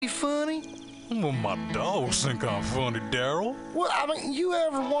Well, my dogs think I'm funny, Daryl. Well, I mean, you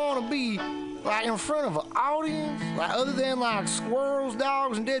ever want to be, like, in front of an audience? Like, other than, like, squirrels,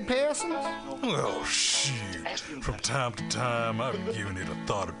 dogs, and dead peasants? Oh, shit. From time to time, I've given it a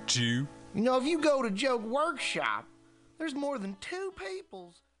thought or two. You know, if you go to Joke Workshop, there's more than 2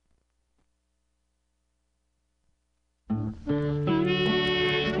 peoples.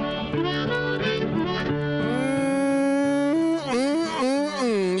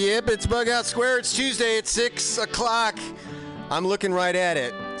 Yep, it's BughouseSquare. It's Tuesday at 6 o'clock. I'm looking right at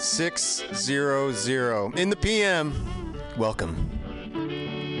it. 6:00 in the PM. Welcome.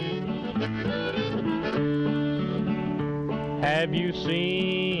 Have you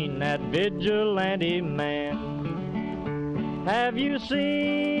seen that vigilante man? Have you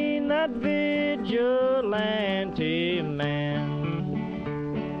seen that vigilante man?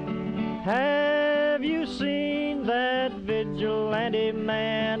 Have you seen that vigilante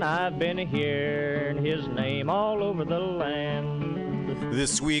man? I've been hearing his name all over the land.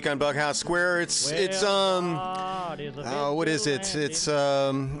 This week on BughouseSquare, what is it? It's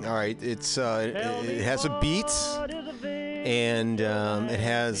all right. It has a beat, and it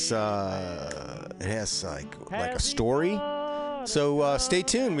has like a story. So stay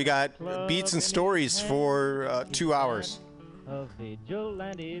tuned. We got beats and stories for 2 hours. A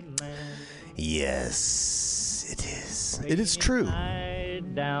vigilante man. Yes, it is. It is true.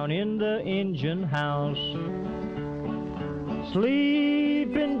 Down in the engine house,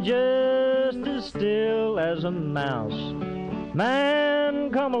 sleeping just as still as a mouse. Man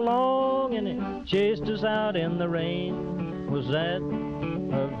come along and he chased us out in the rain. Was that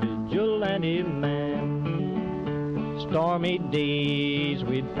a vigilante man? Stormy days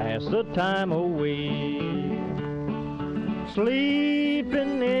we'd pass the time away,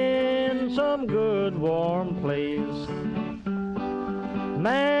 sleeping in some good warm place.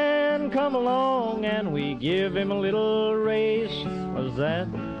 Man come along and we give him a little race. Was that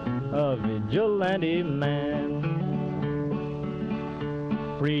a vigilante man?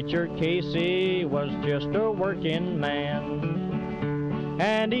 Preacher Casey was just a working man,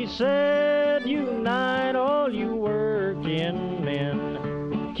 and he said, unite all you working men.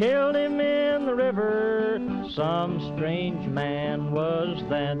 Killed him in the river, some strange man. Was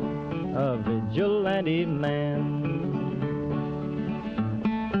that a vigilante man?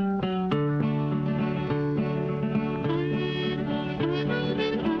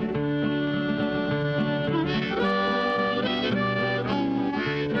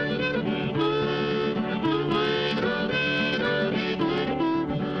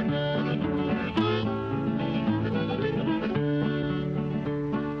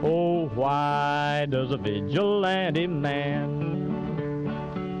 Why does a vigilante man,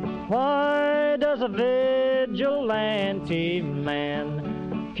 why does a vigilante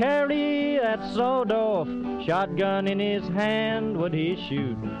man carry that sawed-off shotgun in his hand? Would he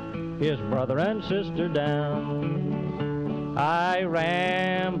shoot his brother and sister down? I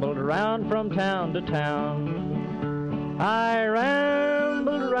rambled around from town to town, I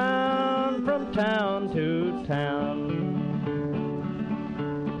rambled around from town to town,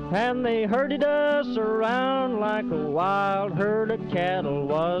 and they herded us around like a wild herd of cattle.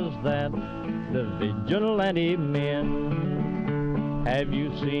 Was that the vigilante men? Have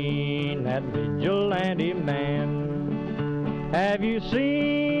you seen that vigilante man? Have you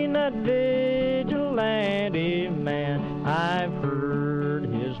seen that vigilante man? I've heard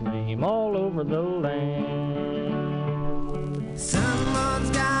his name all over the land.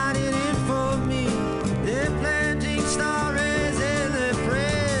 Someone's got it in for me. They're planting stories in the press.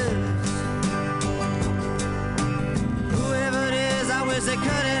 I wish they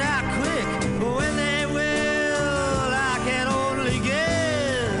cut it out quick, but when they will, I can only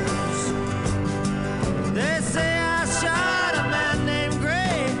guess. They say I shot a man named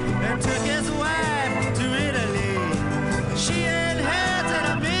Gray and took his wife to Italy. She inherited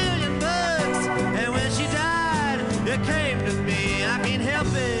 $1 million, and when she died, it came to me. I can't help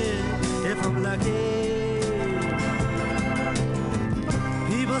it.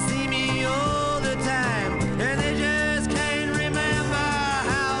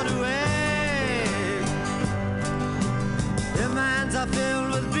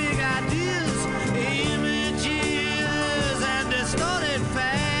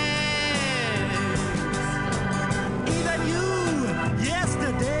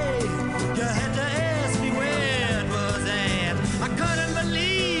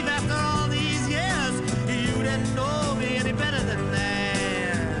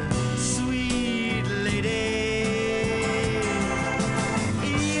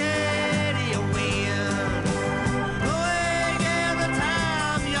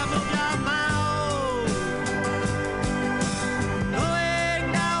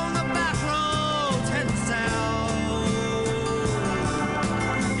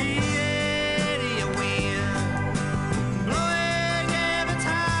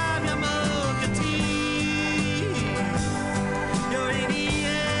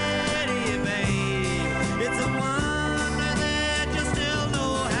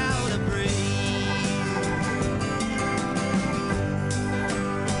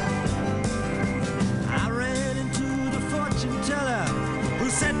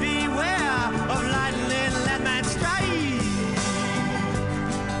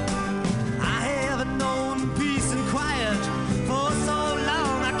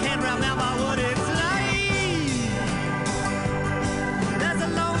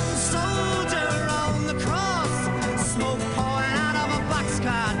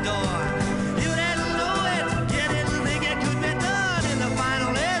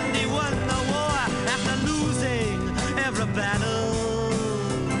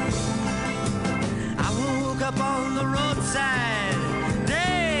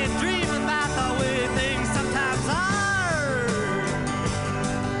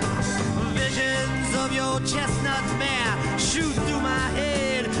 old chestnut mare shoot through my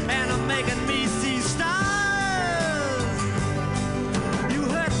head and are making me see stars. You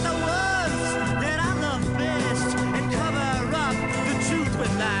hurt the ones that I love best and cover up the truth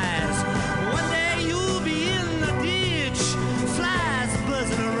with lies. One day you'll be in the ditch, flies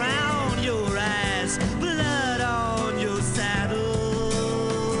buzzing around your eyes, blood on your saddle.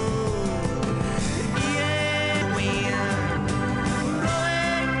 Yeah, wind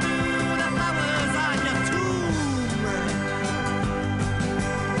blowing through the flowers on your tomb,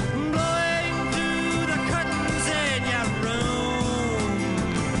 blowing through the curtains in your room.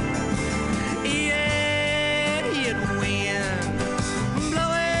 Idiot wind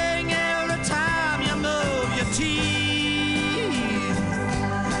blowing every time you move your teeth.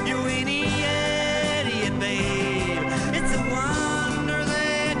 You ain't idiot, babe. It's a wonder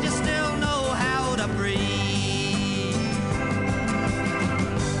that you still know how to breathe.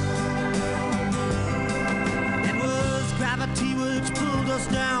 It was gravity which pulled us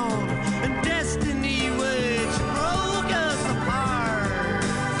down, and destiny which broke us apart.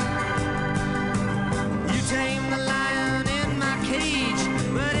 You tamed the lion in my cage,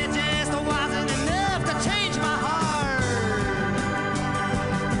 but it just wasn't enough to change my heart.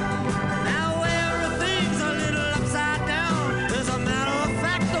 Now everything's a little upside down. As a matter of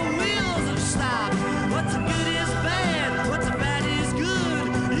fact, the wheels have stopped. What's good is bad, what's bad is good.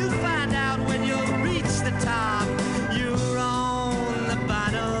 You find out when you reach the top. You're on the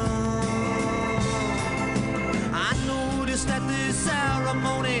bottom. I noticed at this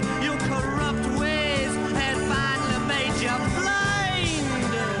ceremony your corrupt ways had finally made you blind.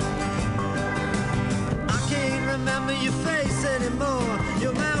 I can't remember your face anymore.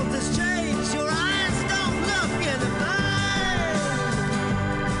 Your mouth has changed, your eyes don't look anymore.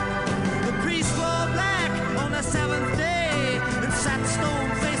 The priest wore black on the seventh day and sat stone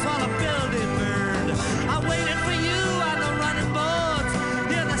faced while the building burned. I waited for you on the running boards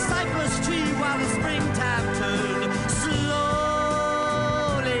near the cypress tree while the springtime turned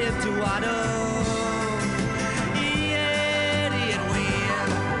slowly into autumn. Idiot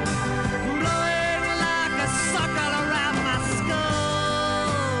wind blowing like a circle around my skull,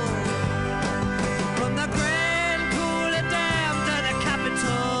 from the Grand Coulee Dam to the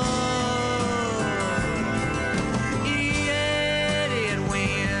Capitol. Idiot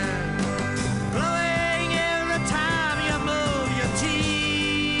wind blowing every time you move your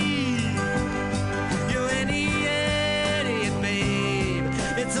teeth. You're an idiot, babe.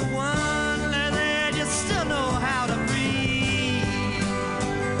 It's a wonder that you still know how to breathe.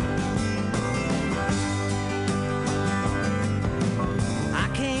 I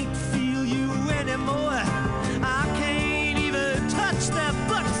can't feel you anymore. I can't even touch the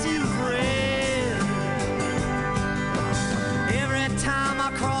books you've read. Every time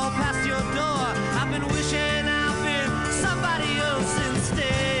I crawl past your door, I've been wishing I've been somebody else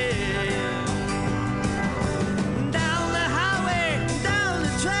instead. Down the highway, down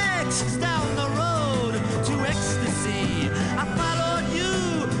the tracks, down the road to ecstasy. I followed you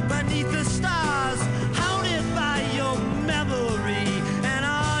beneath the stars, haunted by your memory and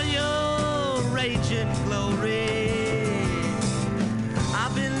all your raging glory.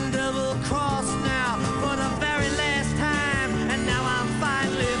 I've been double-crossed now for the very last time, and now I'm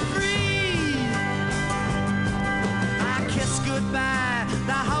finally free. I kiss goodbye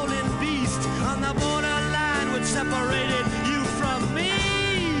the howling beast on the borderline which separated you from me.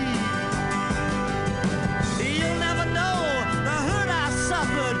 You'll never know the hurt I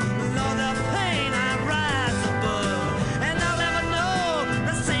suffered, nor the pain I rise above. And I'll never know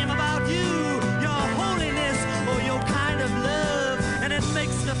the same about you, your holiness or your kind of love. And it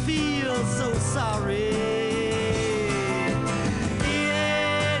makes me feel so sorry.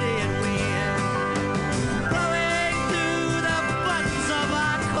 Idiot wind blowing through the buttons of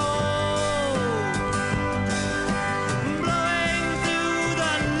our coat, blowing through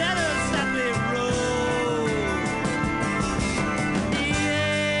the letters that we wrote.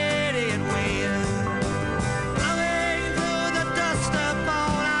 Idiot wind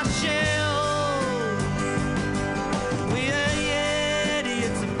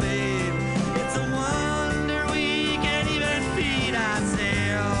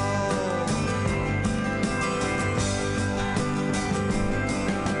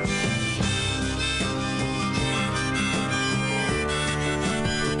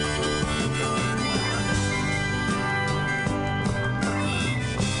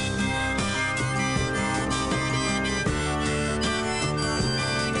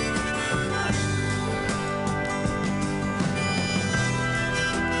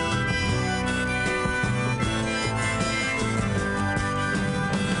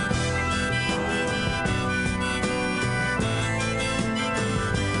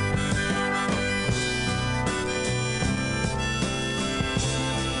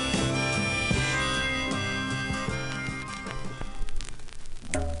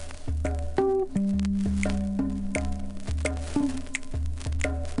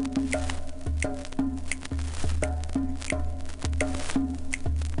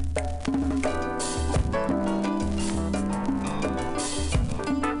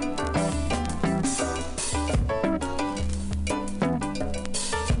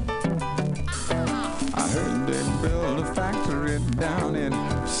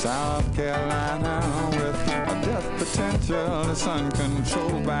South Carolina with a death potential that's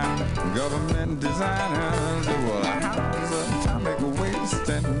uncontrolled by government designers. It will house atomic waste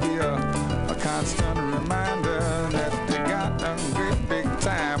and be a constant reminder that they got a great big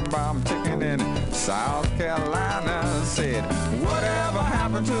time bomb ticking in South Carolina. Said, whatever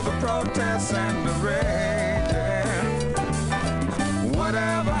happened to the protests and the rage?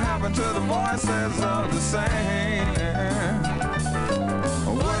 Whatever happened to the voices of the sane?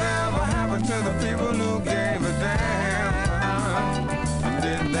 Whatever happened to the people who gave a damn?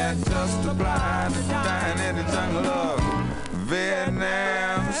 Did that just apply to dying in the jungle of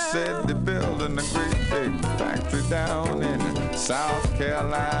Vietnam? Said they're building a great big factory down in South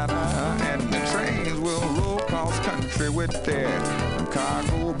Carolina, and the trains will roll cross country with their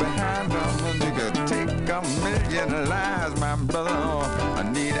cargo behind them. And they could take 1,000,000 lives, my brother.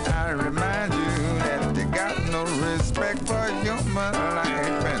 I remind you that they got no respect for human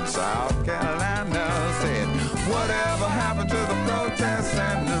life. And South Carolina said, whatever happened to the protests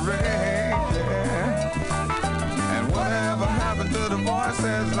and the rage? And whatever happened to the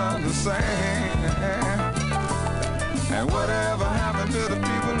voices of the same? And whatever happened to the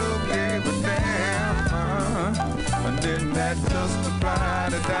people who gave a damn? And didn't that just apply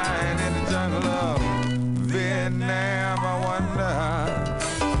to dying in the jungle of Vietnam? I wonder.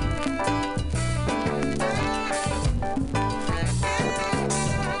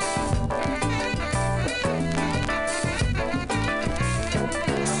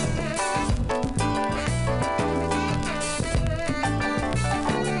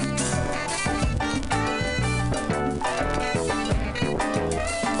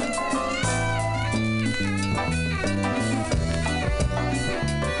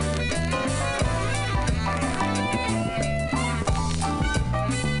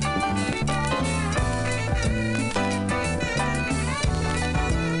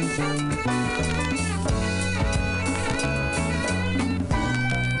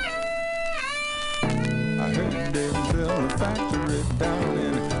 Down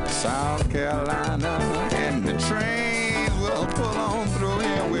in South Carolina, and the trains will pull on through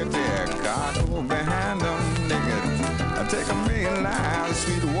here with their cargo behind them. They could take 1,000,000 lives,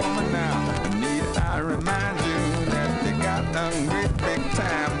 sweet woman. Now, I remind you that they got a great big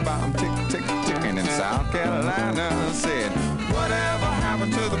time bomb ticking in South Carolina. Said, whatever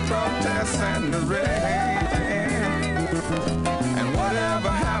happened to the protests and the rage? And whatever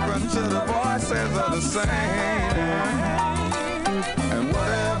happened to the voices of the same? And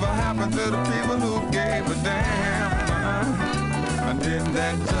whatever happened to the people who gave a damn? And didn't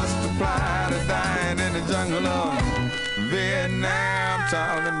that just apply to dying in the jungle of Vietnam?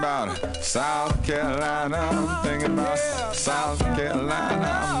 Talking about South Carolina, I'm thinking about South Carolina.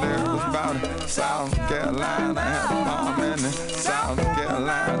 I'm nervous about South Carolina. Had a bomb in South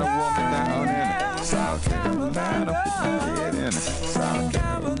Carolina, woman down in South Carolina, put my head in South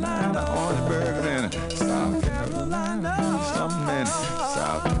Carolina, Orangeburg in South Carolina, something in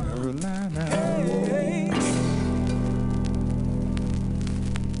South Carolina.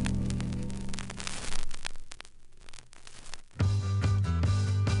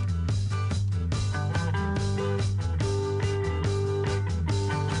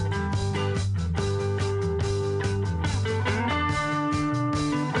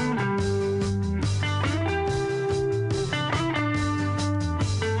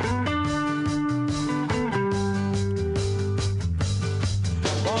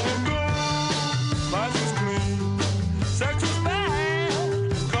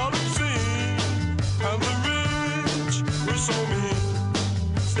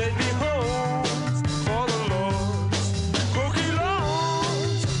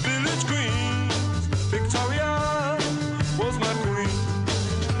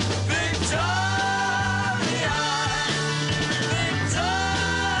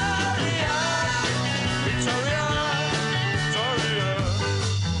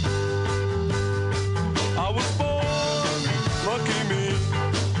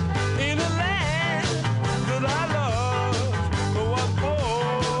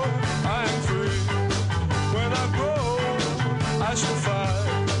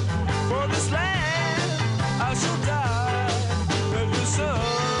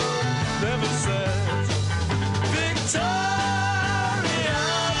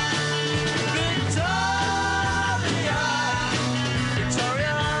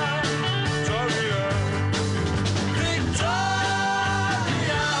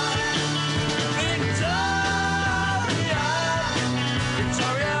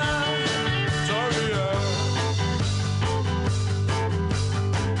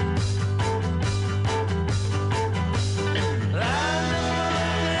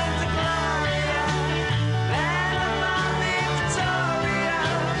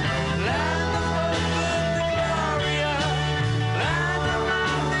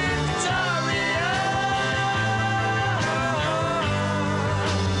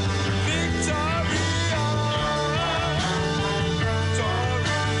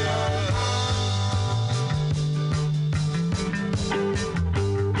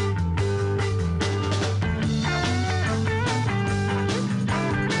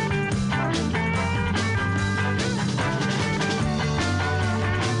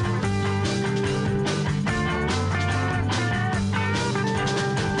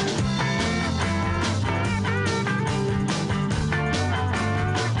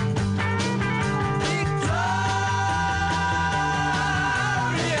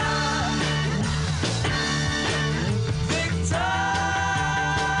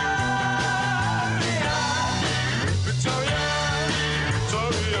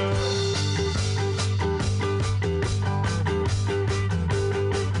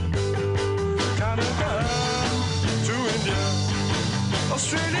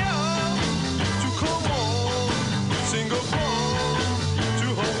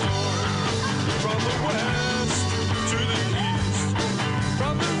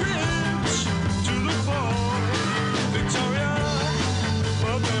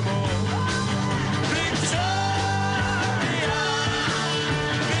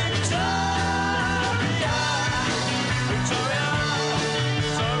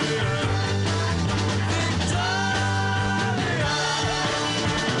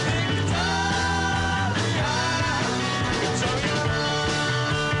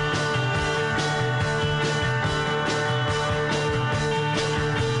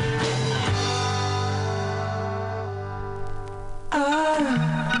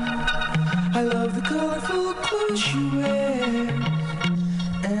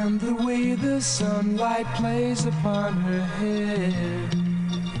 upon her head.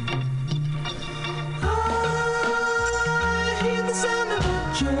 I hear the sound of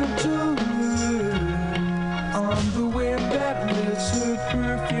a gentle word on the wind that lifts her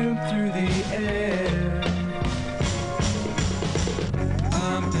perfume through the air.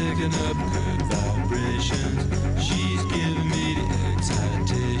 I'm picking up good vibrations. She's giving me the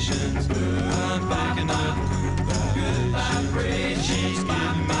excitations. I'm picking up good vibrations. She's giving me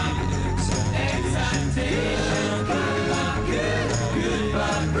the excitations. Good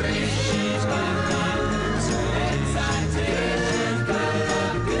vibrations. She's giving me the excitations.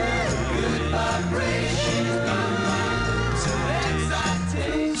 Good vibrations.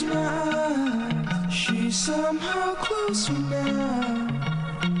 Close my eyes. She's somehow closer now.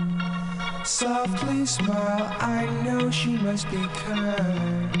 Softly smile, I know she must be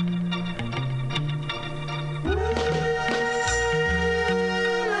kind.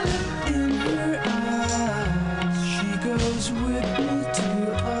 In her eyes, she goes with me to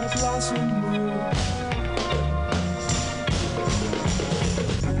a blossom room.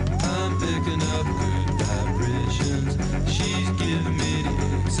 I'm picking up good vibrations. She's giving me the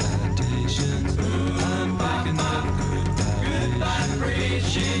excitations. I'm picking up good vibrations.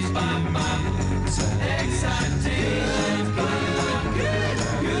 She's giving me excitations.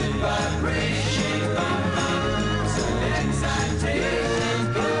 Good vibrations.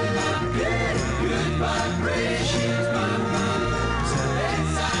 Excitations. Good vibrations.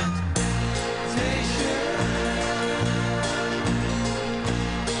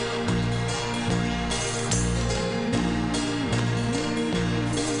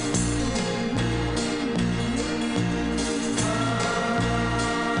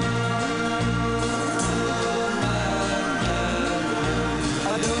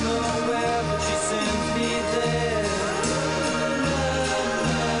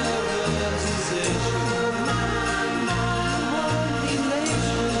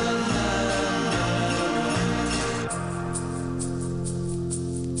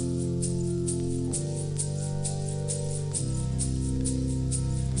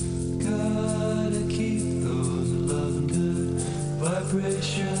 Gotta keep those loving good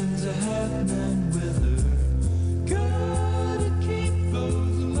vibrations are happening with her. Gotta keep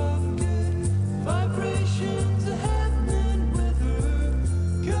those loving good vibrations are happening with her.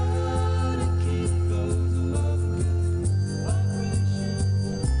 Gotta keep those loving good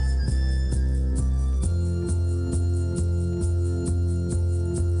vibrations.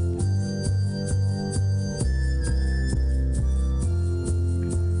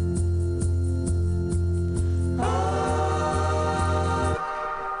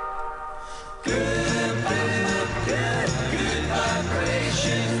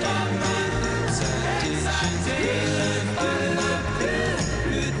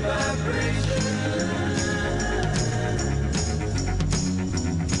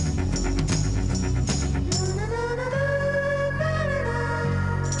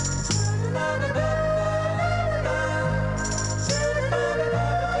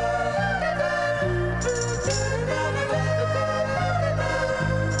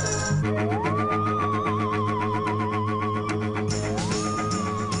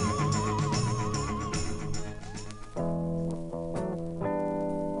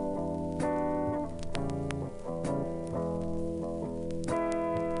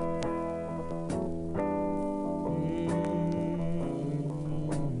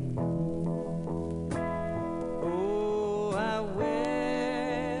 Oh, I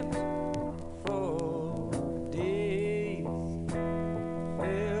wept for days,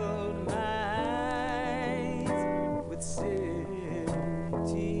 filled my eyes with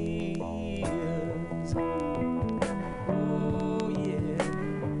tears. Oh yeah,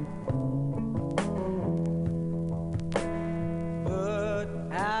 but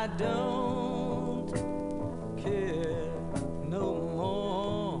I don't care no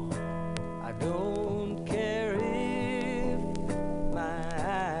more. I don't care if my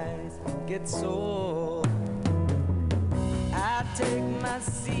eyes get sore. I take my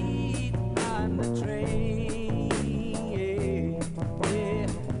seat on the train, yeah,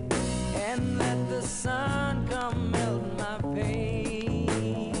 and let the sun come melt my pain.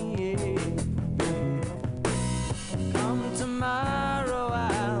 Come tomorrow,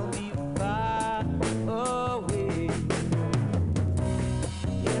 I'll be far away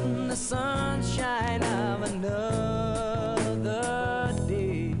in the sunshine of another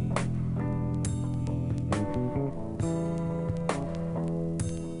day.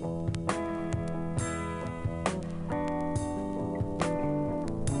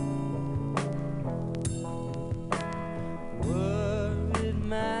 Worried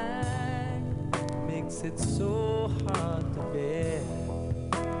mind makes it so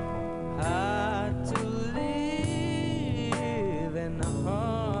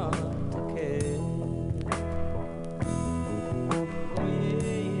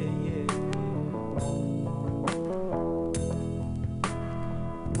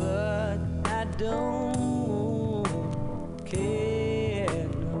don't care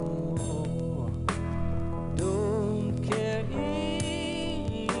no more. Don't care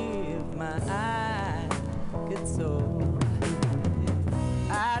if my eyes get sore.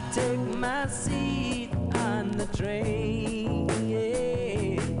 I take my seat on the train.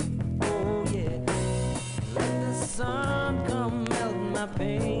 Yeah. Oh yeah. Let the sun come melt my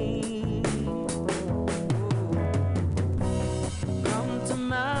pain. Come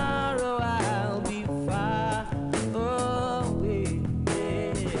tomorrow, I'll be far away.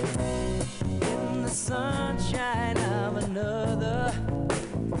 Yeah. In the sunshine of another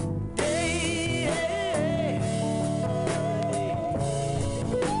day.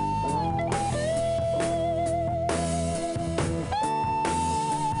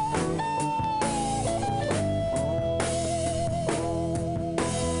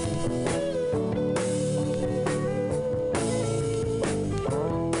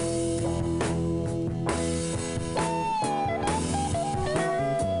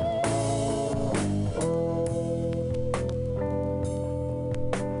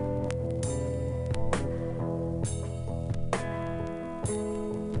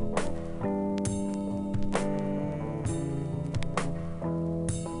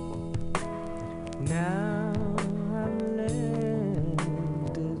 Now I've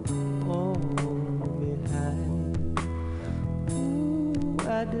left it all behind. Ooh,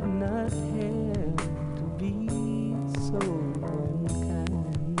 I did not have to be so unkind.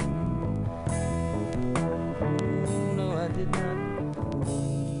 Oh, no, I did not.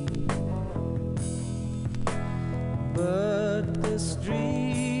 But the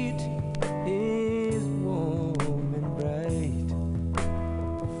street is warm and bright.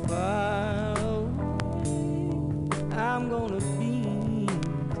 Far away I'm gonna be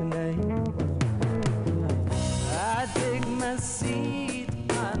tonight. I take my seat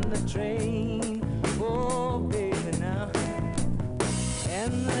on the train, oh baby now,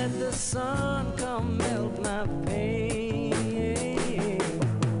 and let the sun come melt my pain.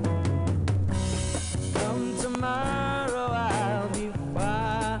 Come tomorrow, I'll be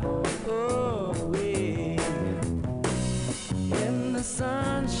far away in the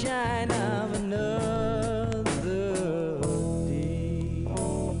sunshine of another day.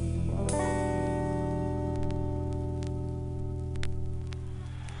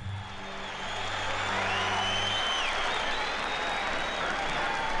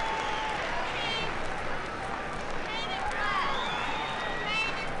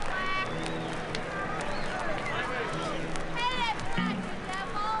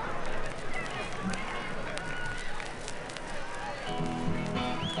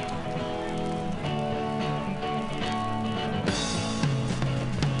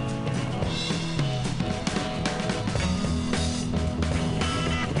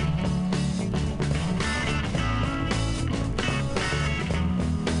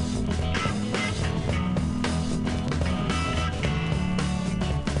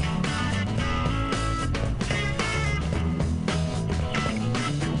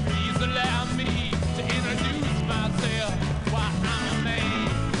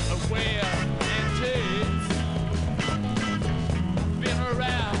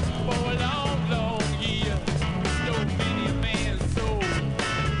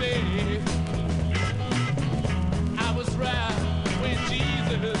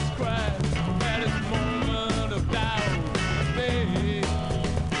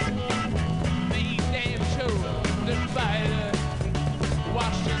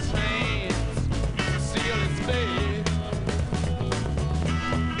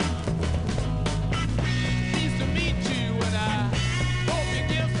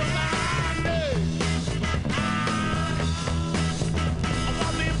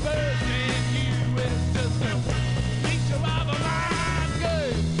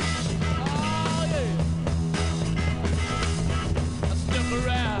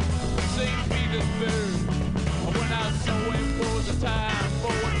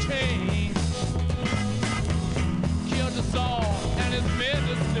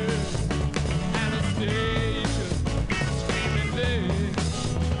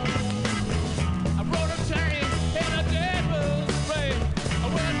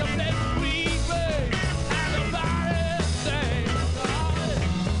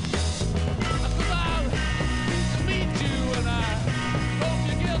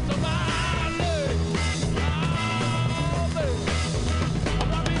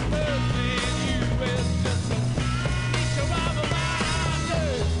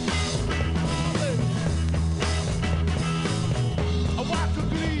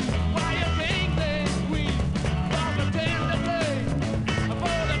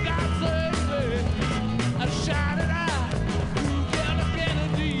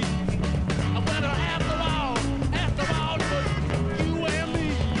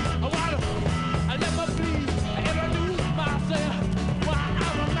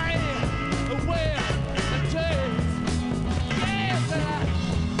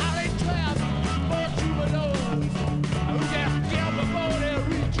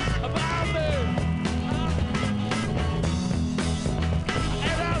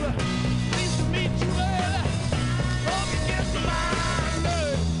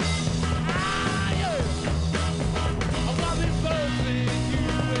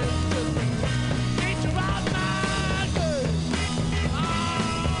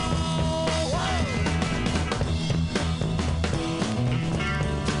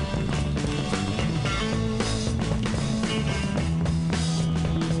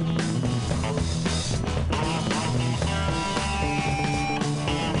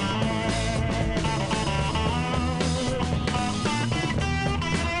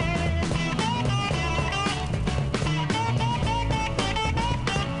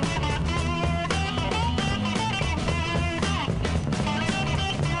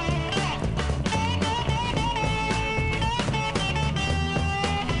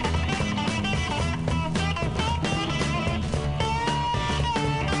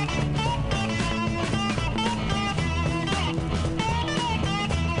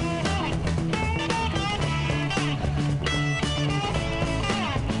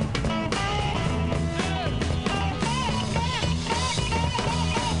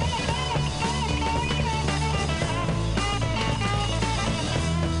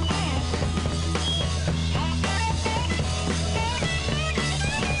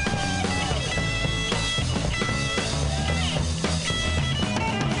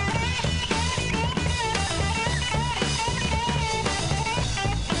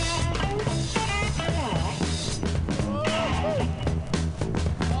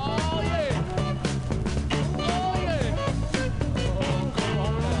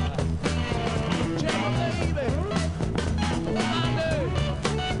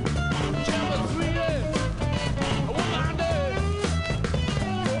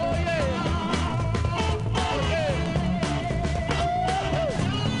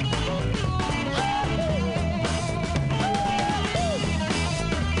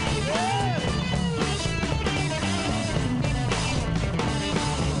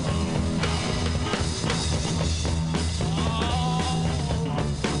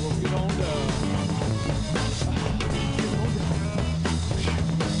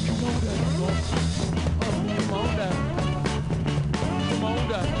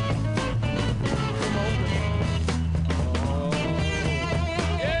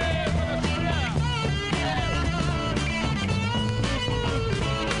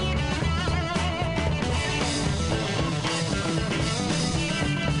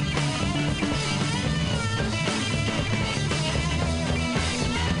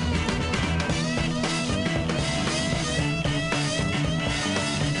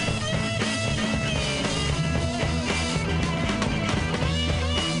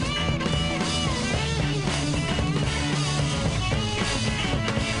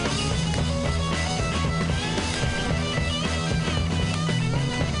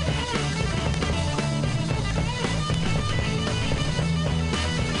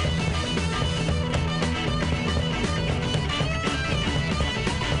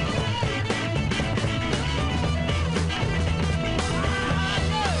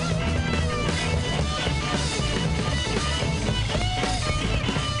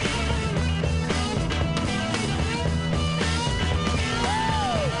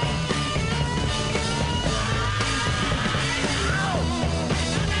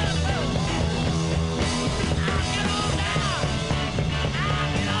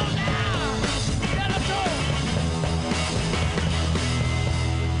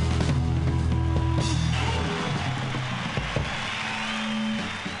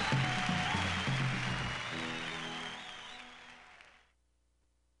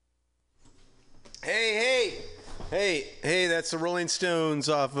 Hey, that's the Rolling Stones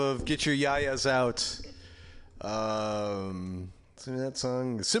off of Get Your Yayas Out. That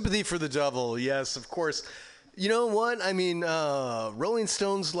song, Sympathy for the Devil. Yes, of course. You know what? I mean, Rolling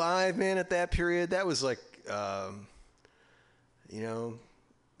Stones live, man, at that period, that was like, you know,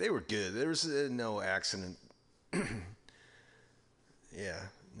 they were good. There was no accident. Yeah,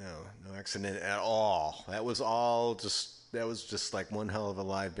 no accident at all. That was just like one hell of a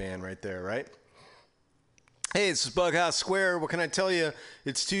live band right there, right? Hey, this is BughouseSquare. What can I tell you?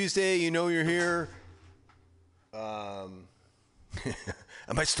 It's Tuesday. You know you're here. Am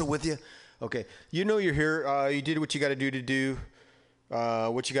I still with you? Okay. You know you're here. You did what you got to do.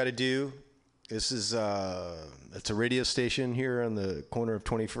 What you got to do. This is it's a radio station here on the corner of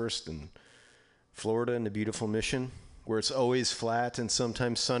 21st and Florida in the beautiful Mission, where it's always flat and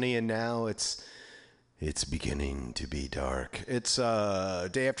sometimes sunny, and now it's beginning to be dark. It's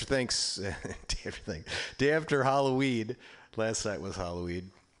day after Halloween. Last night was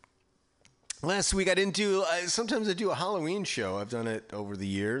Halloween. Last week I didn't do. Sometimes I do a Halloween show. I've done it over the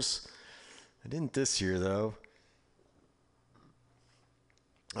years. I didn't this year though.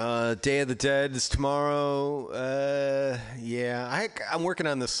 Day of the Dead is tomorrow. Yeah, I'm working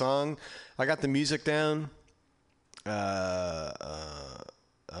on the song. I got the music down.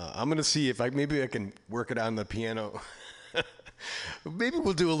 I'm gonna see if maybe I can work it on the piano. Maybe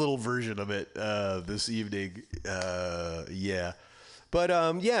we'll do a little version of it this evening. Yeah, but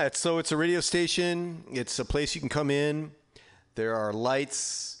yeah. It's a radio station. It's a place you can come in. There are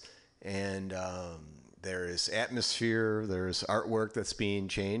lights and there is atmosphere. There's artwork that's being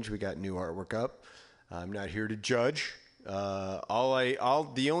changed. We got new artwork up. I'm not here to judge. The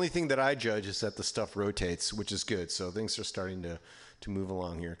only thing that I judge is that the stuff rotates, which is good. So things are starting to move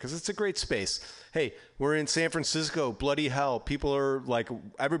along here because it's a great space. Hey, we're in San Francisco. Bloody hell. People are like,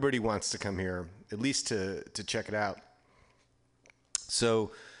 everybody wants to come here, at least to check it out.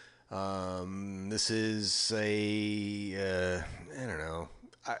 So this is I don't know.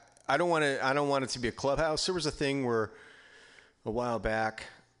 I don't want it to be a clubhouse. There was a thing where a while back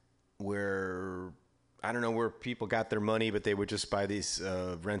where I don't know where people got their money, but they would just buy these,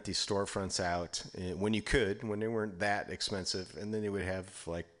 rent these storefronts out when they weren't that expensive. And then they would have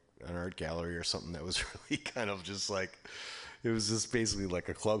like an art gallery or something that was really kind of just like, it was just basically like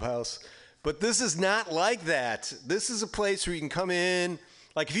a clubhouse. But this is not like that. This is a place where you can come in.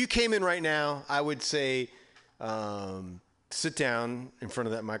 Like if you came in right now, I would say, sit down in front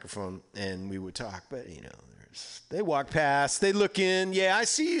of that microphone and we would talk. But you know, they walk past, they look in. Yeah, I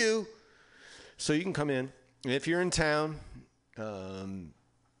see you. So you can come in. If you're in town,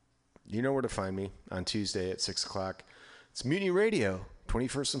 you know where to find me on Tuesday at 6 o'clock. It's MutinyRadio,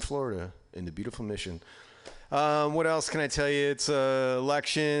 21st in Florida, in the beautiful Mission. What else can I tell you? It's an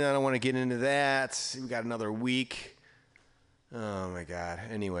election. I don't want to get into that. We got another week. Oh, my God.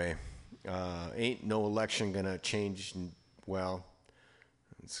 Anyway, ain't no election going to change. Well,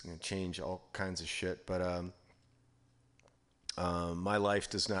 it's going to change all kinds of shit. But my life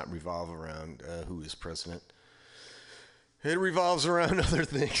does not revolve around who is president. It revolves around other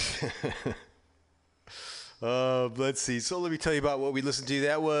things. Let's see. So let me tell you about what we listened to.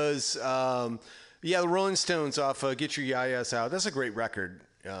 That was, the Rolling Stones off Get Your Yayas Out. That's a great record.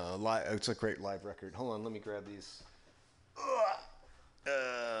 It's a great live record. Hold on, let me grab these.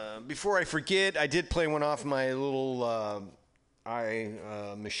 Before I forget, I did play one off my little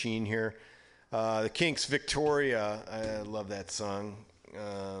machine here. The Kinks' Victoria. I love that song.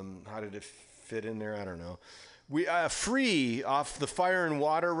 How did it fit in there? I don't know. We Free off the Fire and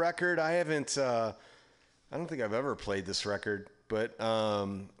Water record. I don't think I've ever played this record, but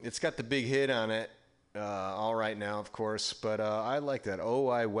it's got the big hit on it. All Right Now, of course, but I like that. Oh,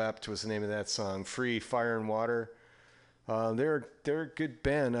 I Wept was the name of that song. Free, Fire and Water. They're a good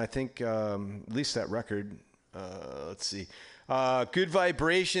band. I think at least that record. Let's see. Good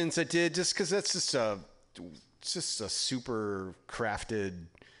Vibrations I did just because that's just a super crafted,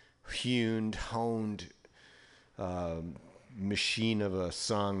 honed machine of a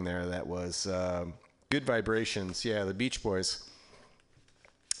song there. That was Good Vibrations. Yeah, the Beach Boys.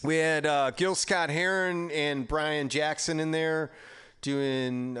 We had Gil Scott-Heron and Brian Jackson in there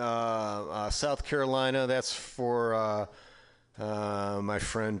doing South Carolina. That's for my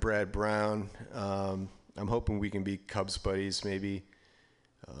friend Brad Brown. I'm hoping we can be Cubs buddies, maybe.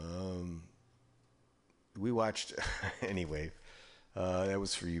 We watched... anyway, that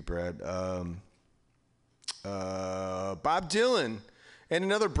was for you, Brad. Bob Dylan and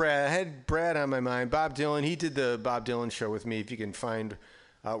another Brad. I had Brad on my mind. Bob Dylan. He did the Bob Dylan show with me. If you can find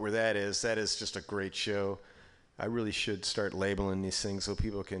out where that is just a great show. I really should start labeling these things so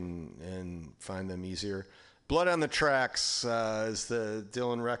people can find them easier. Blood on the Tracks is the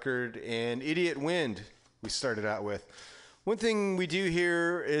Dylan record, and Idiot Wind we started out with. One thing we do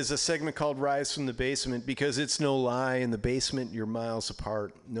here is a segment called Rise from the Basement, because it's no lie, in the basement you're miles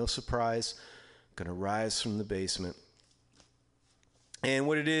apart. No surprise, gonna rise from the basement. And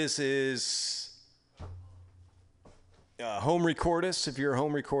what it is home recordist. If you're a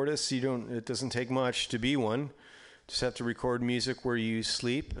home recordist, it doesn't take much to be one. Just have to record music where you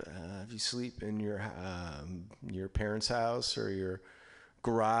sleep. If you sleep in your parents' house or your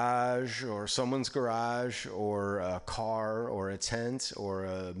garage or someone's garage or a car or a tent or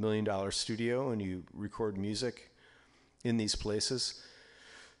 $1 million studio, and you record music in these places,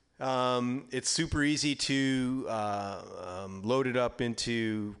 it's super easy to load it up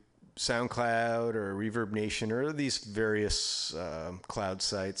into SoundCloud or Reverb Nation or these various cloud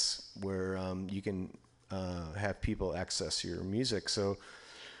sites where you can have people access your music. So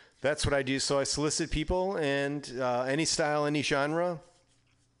that's what I do. So I solicit people, and any style, any genre,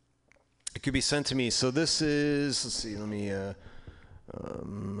 it could be sent to me. So this is, let's see, let me, I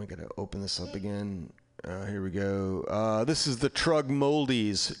gotta open this up again. Here we go. This is the Trug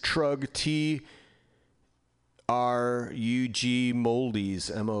Moldies. Trug, Trug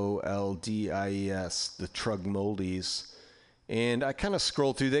Moldies, Moldies, the Trug Moldies. And I kind of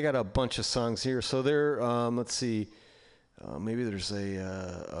scroll through. They got a bunch of songs here. So they're, let's see, maybe there's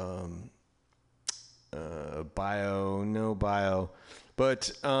a no bio.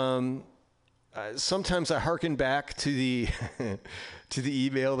 But sometimes I hearken back to the to the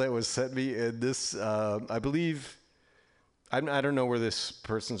email that was sent me. And this, I believe, I don't know where this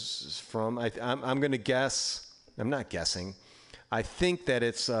person's from. I'm going to guess. I'm not guessing. I think that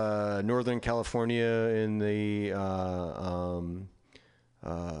it's Northern California in the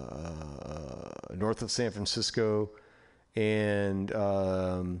north of San Francisco, and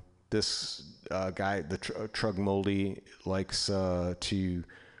this guy, the Trug Moldy, likes to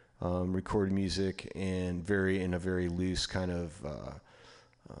record music and in a very loose kind of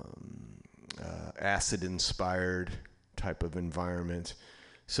acid-inspired type of environment.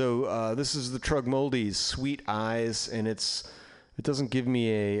 So this is the Trug Moldies, Sweet Eyes, and it doesn't give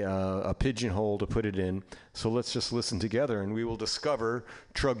me a pigeonhole to put it in. So let's just listen together, and we will discover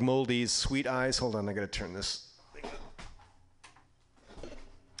Trug Moldies, Sweet Eyes. Hold on, I got to turn this thing up.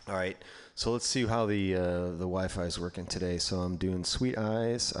 All right, so let's see how the Wi-Fi is working today. So I'm doing Sweet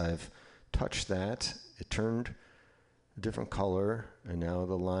Eyes. I've touched that. It turned a different color, and now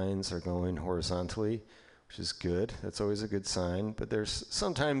the lines are going horizontally, which is good. That's always a good sign. But there's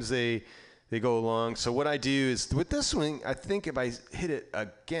sometimes they go along. So what I do is, with this one, I think if I hit it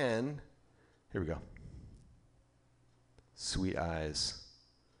again, here we go. Sweet Eyes.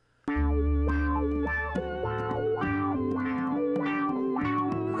 Made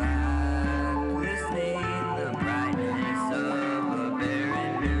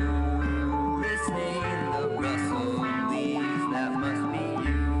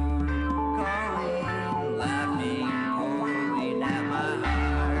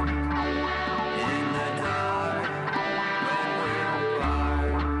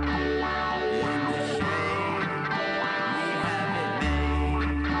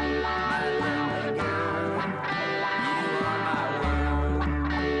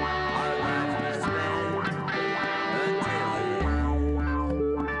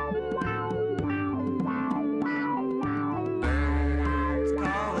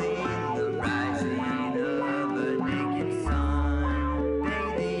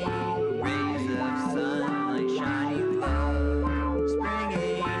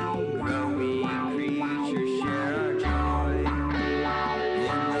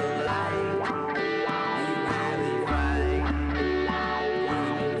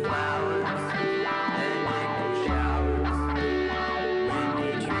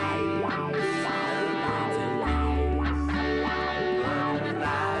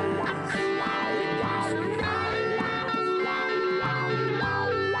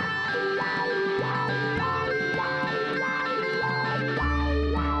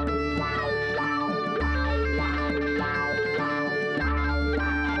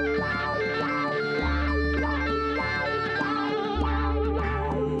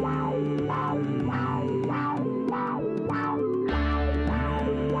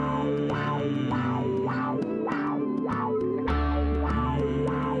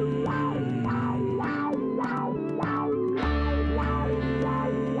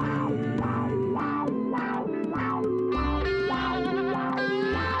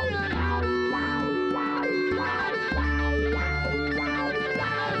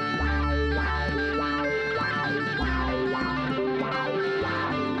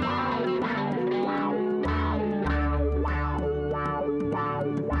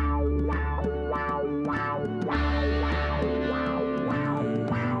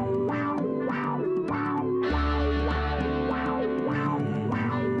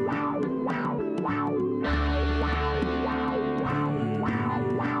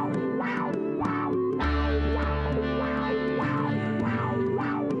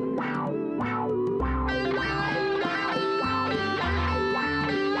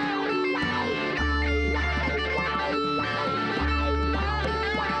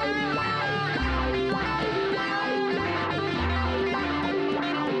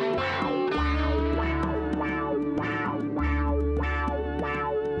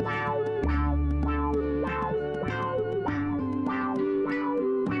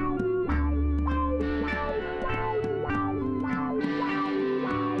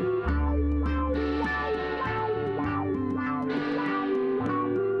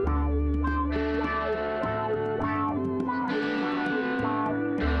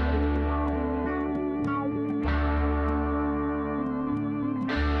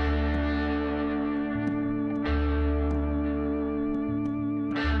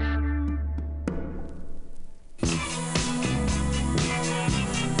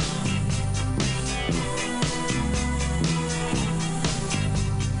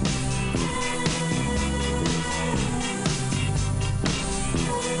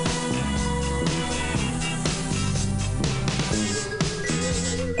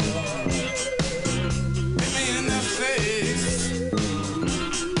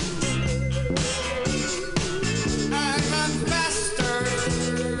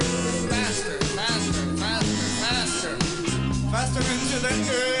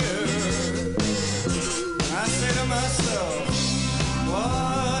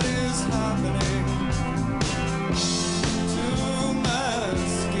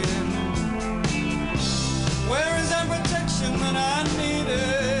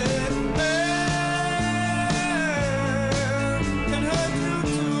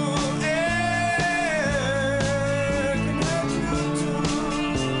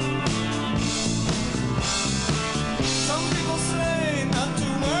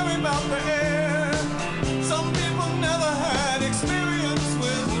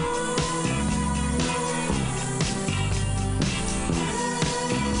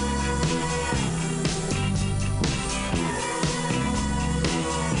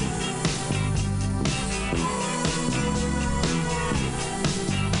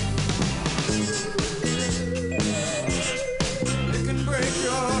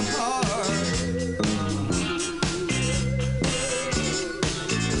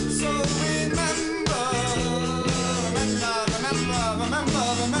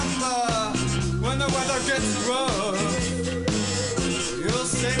remember when the weather gets rough, you'll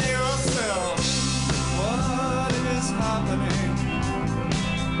say to yourself, what is happening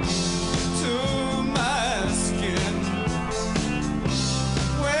to my skin?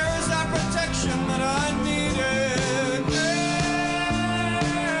 Where is that protection that I needed?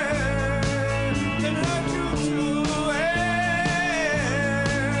 Can hurt you too,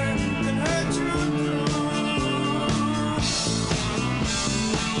 can hurt you too.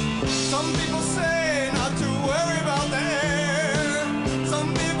 Some people say not to worry about that.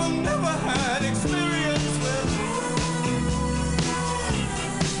 Some people never had experience with.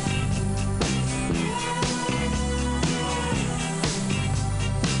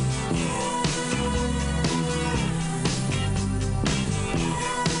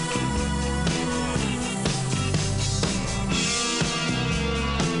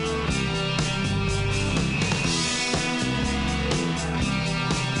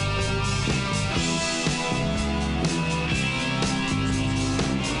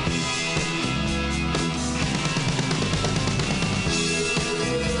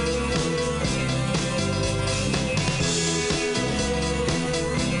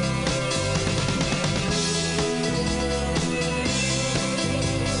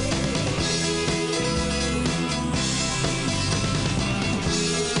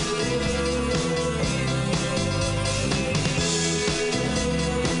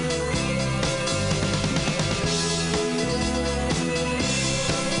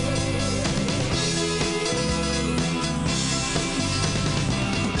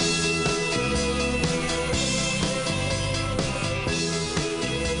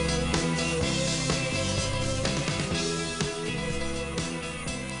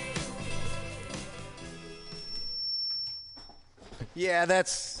 Yeah,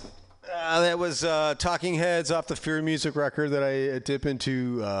 that was Talking Heads off the Fear Music record that I dip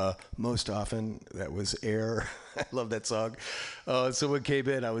into most often. That was Air. I love that song. So when it came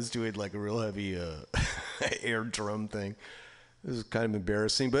in, I was doing like a real heavy air drum thing. It was kind of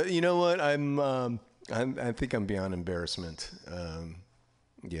embarrassing, but you know what? I think I'm beyond embarrassment.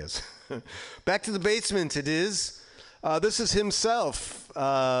 Yes. Back to the basement. It is. This is Himself.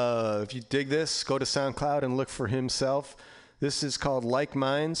 If you dig this, go to SoundCloud and look for Himself. This is called Like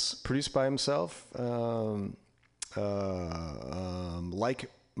Minds, produced by himself. Like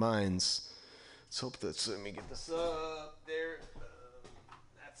Minds. Let's hope that's, let me get this up there.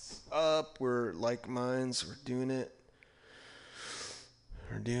 That's up. We're Like Minds. We're doing it.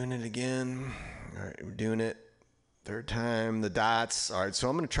 We're doing it again. All right, we're doing it. Third time. The dots. All right, so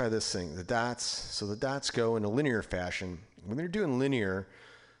I'm going to try this thing. The dots. So the dots go in a linear fashion. When they're doing linear,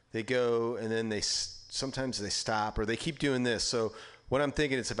 they go and then sometimes they stop or they keep doing this. So what I'm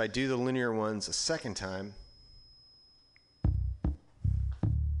thinking is if I do the linear ones a second time.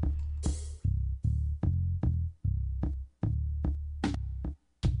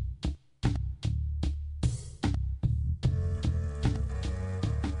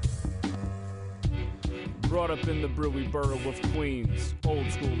 Brought up in the brewy borough of Queens, old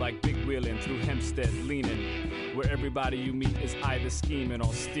school like big wheeling through Hempstead leaning, where everybody you meet is either scheming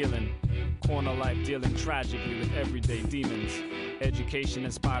or stealing. Corner life dealing tragically with everyday demons. Education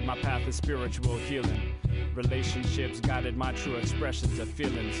inspired my path of spiritual healing. Relationships guided my true expressions of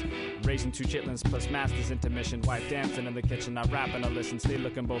feelings. Raising two chitlins plus masters intermission. Wife dancing in the kitchen, I rap and I listen. Stay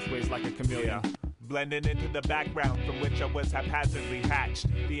looking both ways like a chameleon. Blending into the background from which I was haphazardly hatched.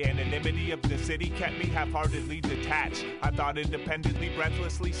 The anonymity of the city kept me half-heartedly detached. I thought independently,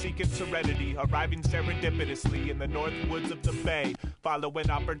 breathlessly seeking serenity, arriving serendipitously in the north woods of the bay, following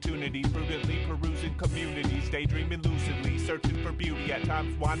opportunity, prudently perusing communities, daydreaming lucidly, searching for beauty, at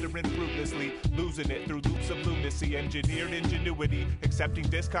times wandering fruitlessly, losing it through loops of lunacy, engineered ingenuity, accepting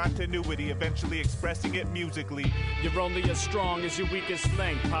discontinuity, eventually expressing it musically. You're only as strong as your weakest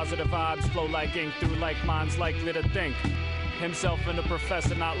link. Positive vibes flow like ink through like minds likely to think. Himself and the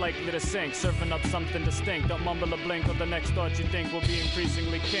professor not likely to sink, serving up something distinct. Don't mumble a blink or the next thought you think will be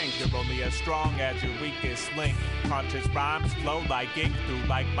increasingly kinked. You're only as strong as your weakest link. Conscious rhymes flow like ink through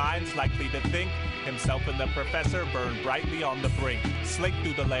like minds likely to think. Himself and the professor burn brightly on the brink. Slink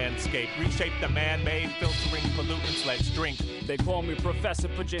through the landscape, reshape the man-made, filtering pollutants, let's drink. They call me professor,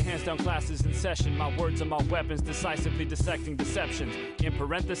 put your hands down, classes in session. My words are my weapons, decisively dissecting deceptions. In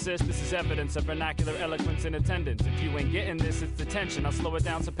parenthesis, this is evidence of vernacular eloquence in attendance. If you ain't getting this, madness, it's the tension. I'll slow it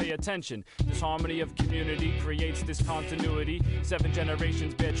down, so pay attention. This harmony of community creates discontinuity. 7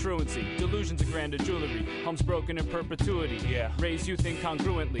 generations bear truancy. Delusions of grandeur jewelry. Homes broken in perpetuity. Yeah. Raise youth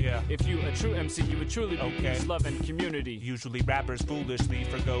incongruently. Yeah. If you a true MC, you would truly be peace, love, and community. Usually rappers foolishly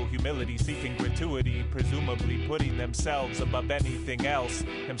forgo humility, seeking gratuity, presumably putting themselves above anything else.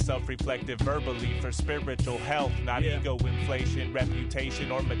 Himself reflective verbally for spiritual health, not ego inflation,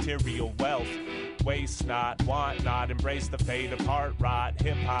 reputation, or material wealth. Waste not, want not, embrace the fate of heart rot.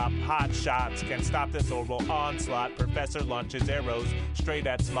 Hip-hop, hot shots, can stop this oral onslaught. Professor launches arrows straight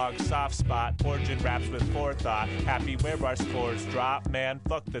at Smog's soft spot. Forging raps with forethought, happy where our scores drop. Man,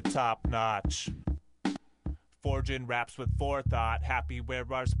 fuck the top notch. Forging raps with forethought, happy where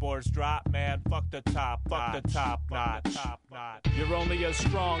our spores drop. Man, fuck the top notch. You're only as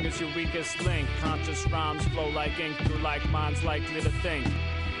strong as your weakest link. Conscious rhymes flow like ink through like minds likely to think.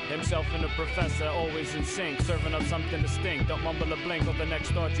 Himself and the professor always in sync, serving up something distinct. Don't mumble a blink, or the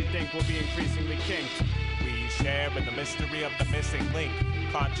next thought you think will be increasingly kinked. We share in the mystery of the missing link.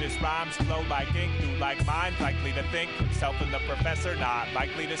 Conscious rhymes flow like ink through like minds likely to think. Himself and the professor not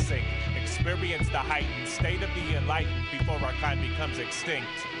likely to sink. Experience the heightened state of the enlightened before our kind becomes extinct.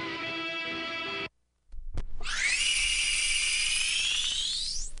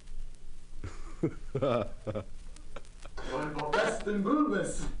 Fast and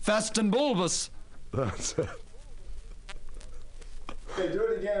bulbous. Fast and bulbous. That's it. Okay, do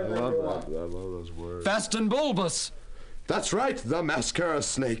it again. I love those words. Fast and bulbous. That's right, the mascara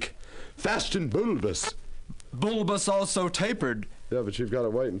snake. Fast and bulbous. Bulbous also tapered. Yeah, but you've got to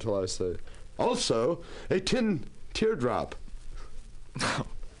wait until I say. Also, a tin teardrop. Oh,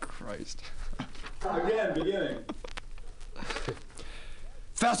 Christ. Again, beginning.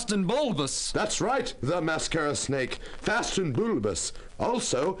 Fast and bulbous. That's right, the mascara snake. Fast and bulbous.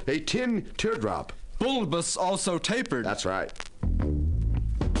 Also, a tin teardrop. Bulbous also tapered. That's right.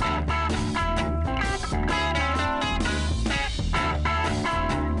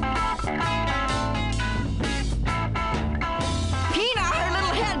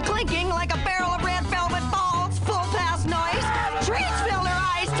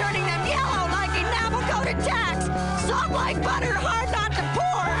 Like butter, hard not to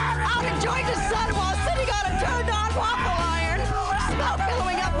pour. Out enjoying the sun while sitting on a turned-on waffle iron. Smoke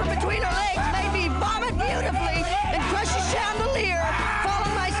billowing up from between her legs made me vomit beautifully and crush a chandelier. Fall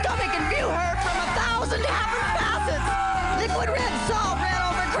on my stomach and view her from 1,000 different facets. Liquid red salt ran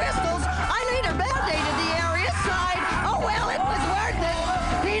over crystals. I later band-aided the area side. Oh well, it was worth it.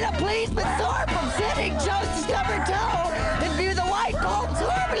 Peanut pleased but sore from sitting, chose to stub her toe and view the white bulbs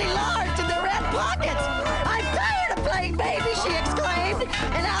horribly large in the red pockets. Baby, she exclaimed,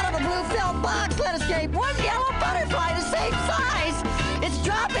 and out of a blue felt box let escape one yellow butterfly the same size. Its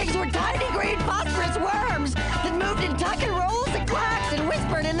droppings were tiny green phosphorus worms that moved in tuck and rolls and quacks and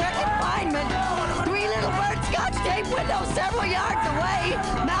whispered in their confinement. 3 little birds scotch tape windows several yards away,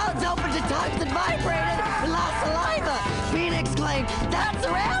 mouths open to tongues that vibrated and lost saliva. Bean exclaimed, "That's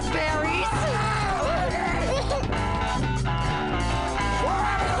raspberries."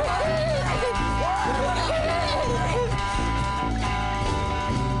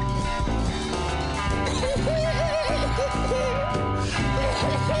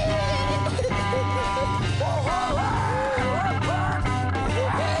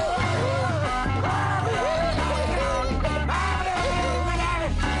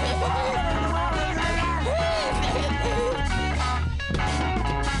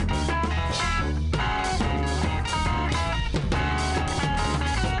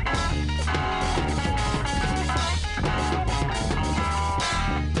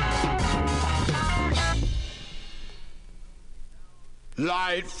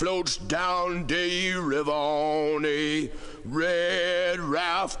 Light floats down the river on a red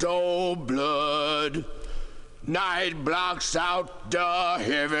raft of blood. Night blocks out the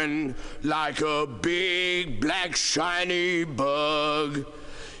heaven like a big black shiny bug.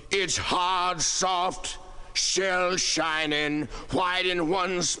 It's hard, soft, shell shining, white in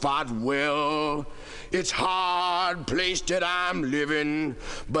one spot. Well, it's hard place that I'm living,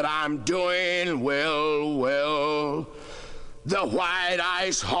 but I'm doing well. The white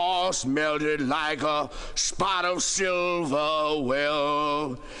ice horse melted like a spot of silver.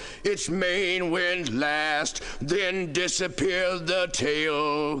 Well, its mane went last, then disappeared the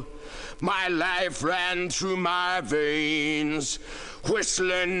tail. My life ran through my veins,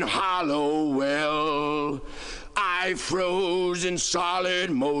 whistling hollow. Well, I froze in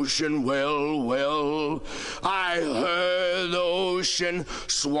solid motion. Well, I heard the ocean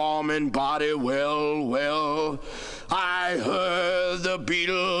swarming body. Well, I heard the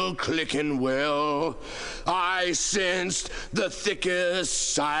beetle clicking. Well, I sensed the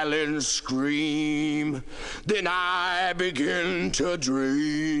thickest silent scream. Then I began to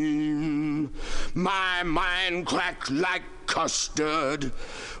dream. My mind cracked like custard,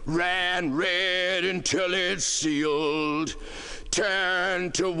 ran red until it sealed,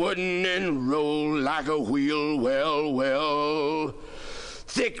 turned to wooden and rolled like a wheel. Well,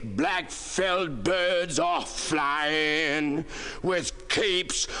 thick black felled birds are flying with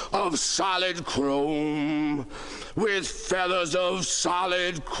capes of solid chrome, with feathers of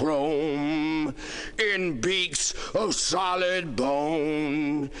solid chrome, in beaks of solid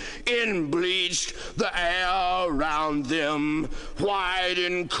bone, in bleached the air around them, white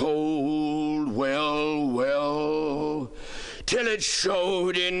and cold. Well, till it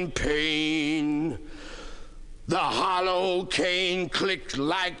showed in pain. The hollow cane clicked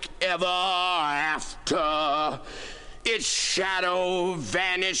like ever after. Its shadow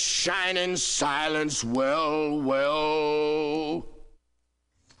vanished, shining silence. Well.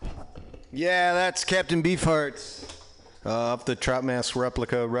 Yeah, that's Captain Beefheart off the Trout Mask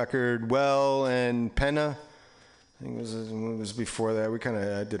Replica record. Well and Penna. I think it was before that.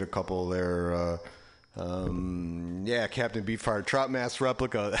 I did a couple there. Yeah, Captain Beefheart, Trout Mask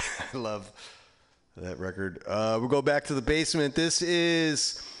Replica. I love that record. We'll go back to the basement. This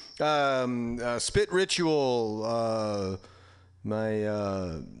is Spit Ritual, my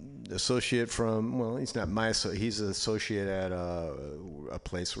associate from, well, he's not my associate, he's an associate at a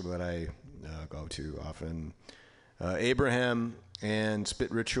place that I go to often. Abraham and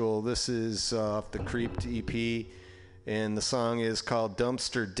Spit Ritual. This is off the Creeped EP, and the song is called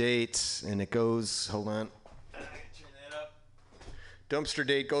Dumpster Date, and it goes, hold on. Dumpster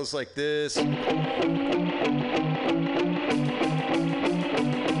Date goes like this.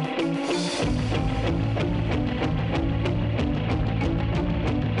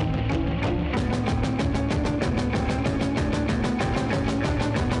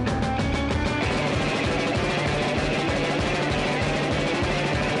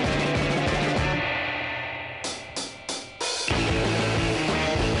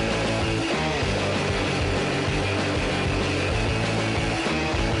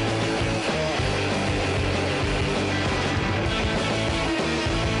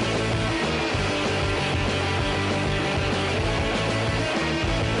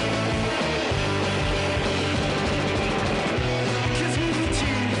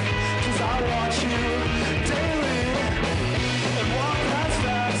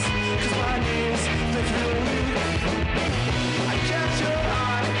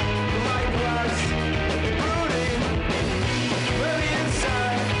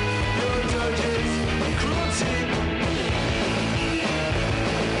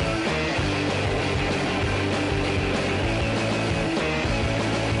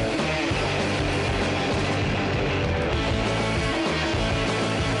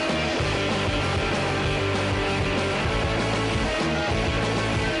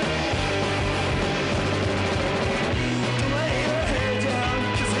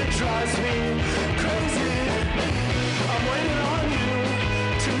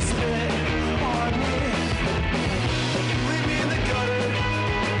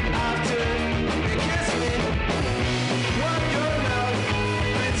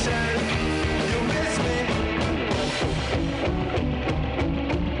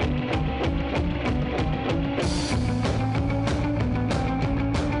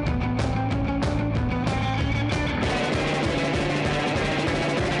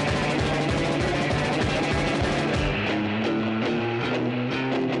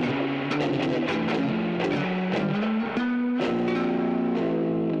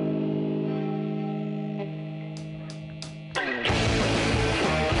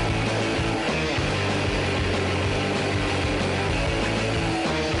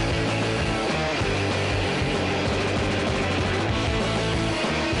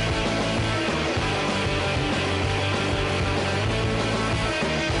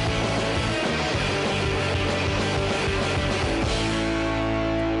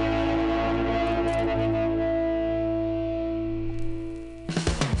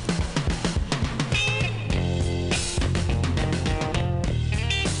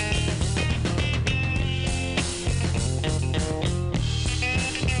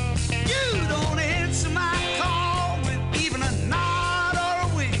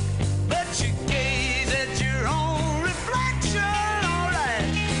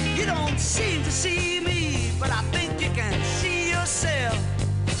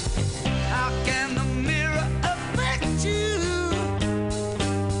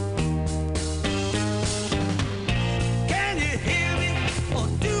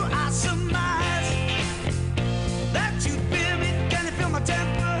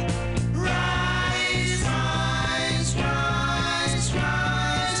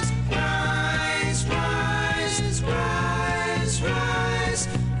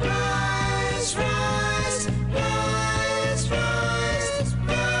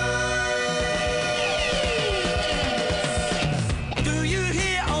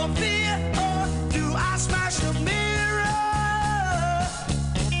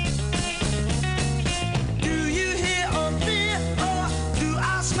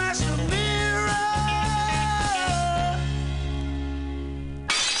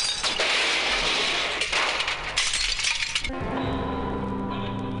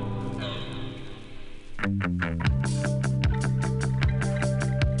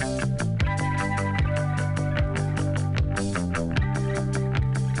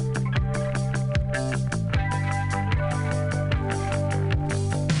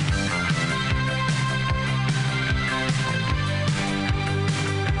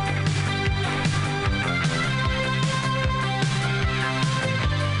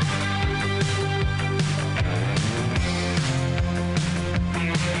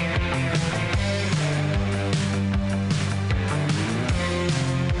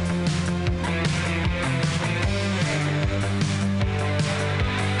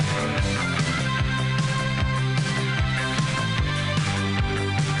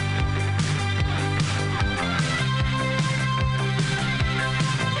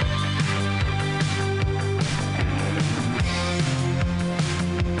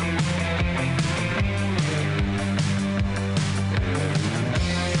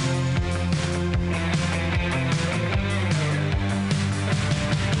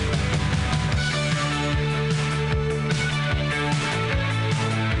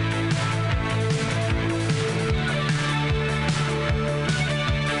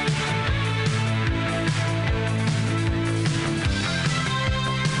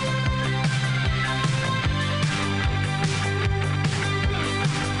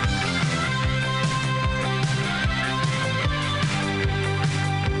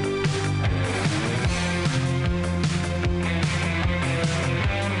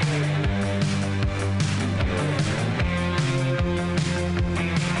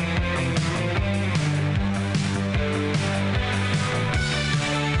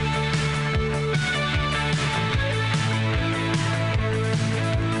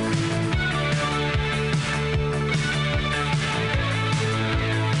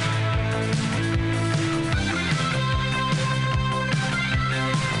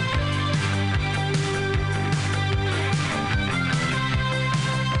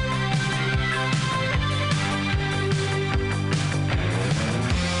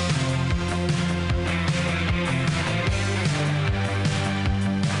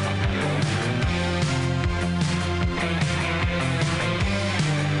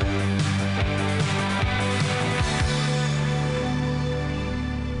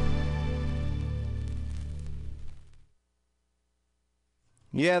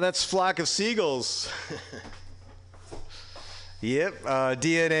 Yeah, that's Flock of Seagulls. Yep,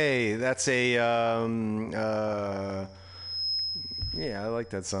 DNA. That's a yeah, I like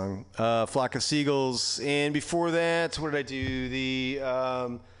that song. Flock of Seagulls. And before that, what did I do? The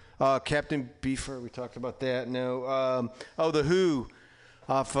Captain Beefer. We talked about that. No. The Who,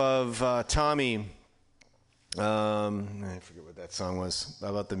 off of Tommy. I forget what that song was.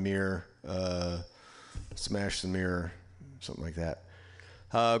 About the mirror. Smash the Mirror, something like that.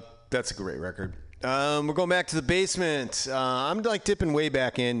 That's a great record. We're going back to the basement. I'm like dipping way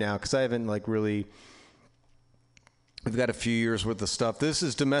back in now because I haven't like really. We've got a few years worth of stuff. This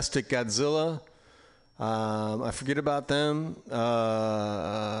is Domestic Godzilla. I forget about them.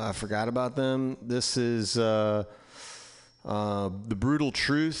 I forgot about them. This is The Brutal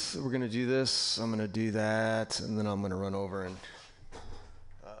Truth. We're going to do this. I'm going to do that. And then I'm going to run over and...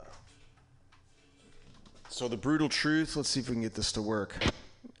 So The Brutal Truth. Let's see if we can get this to work.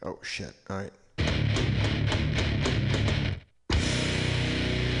 Oh, shit. All right.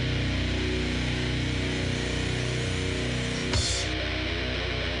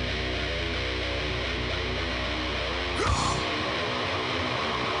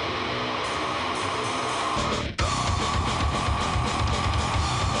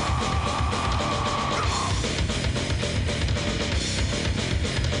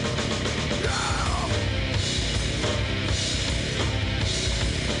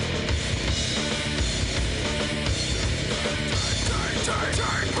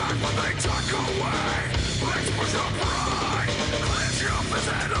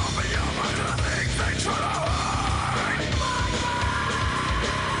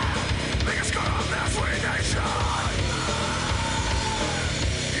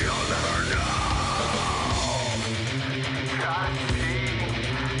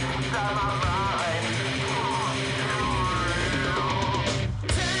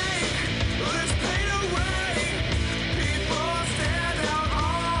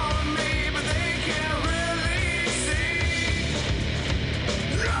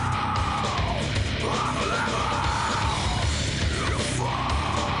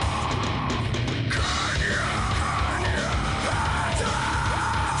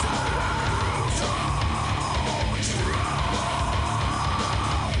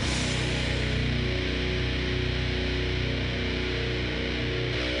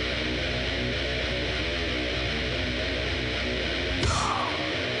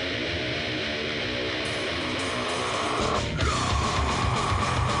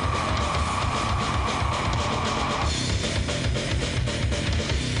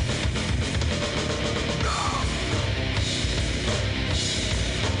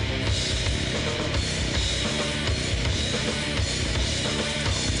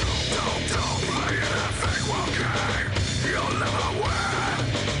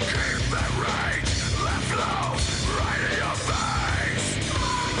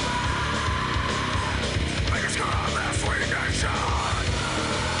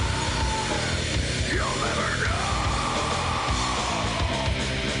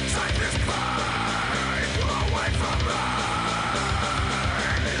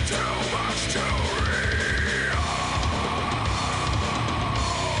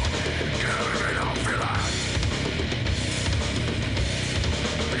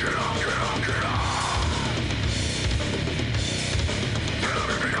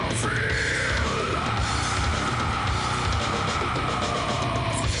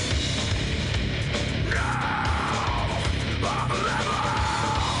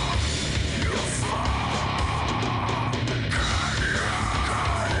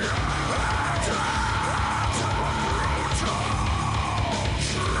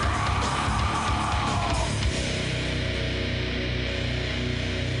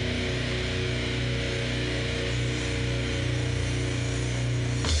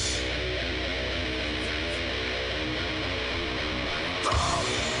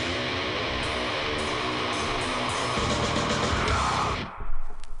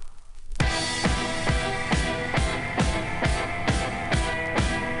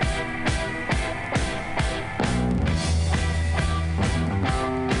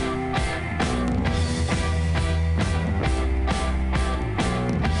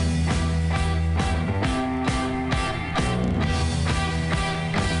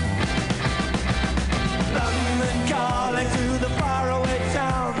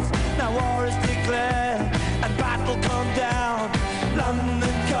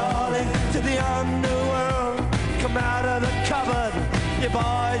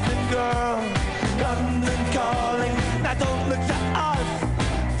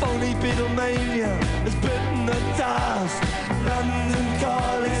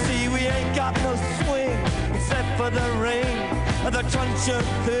 the truncheon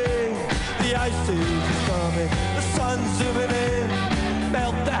thing. The ice age is coming, the sun's zooming in.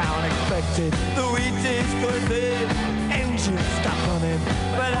 Meltdown expected, the wheat is good big. Engines stop running,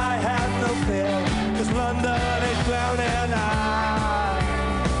 but I have no fear, 'cause London is drowning. I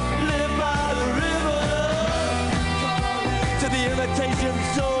live by the river, to the imitation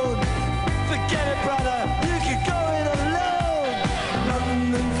zone. Forget it, brother, you can go it alone.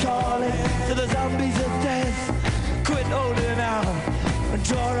 London calling to the zombies of death. Quit holding out and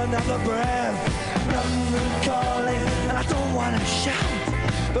draw another breath. London calling, and I don't want to shout,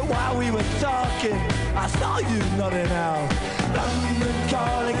 but while we were talking, I saw you nodding out. London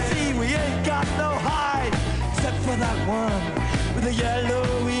calling, see, we ain't got no hide, except for that one with the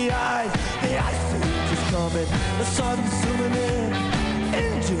yellowy eyes. The ice age is coming, the sun's zooming in.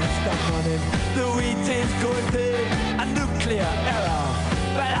 Engines stop running, the wheat is going big. A nuclear error,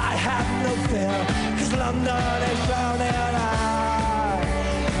 but I have no fear, 'cause London is drowning.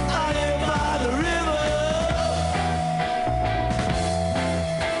 I live by the river.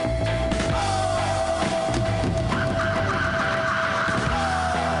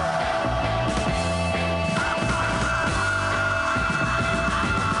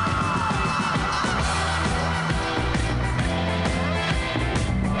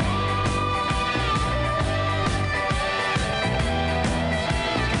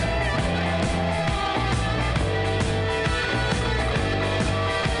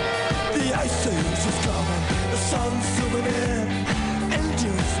 Sun's zooming in,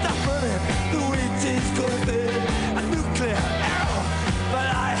 engines stop running, the wheat is going big. A nuclear error, but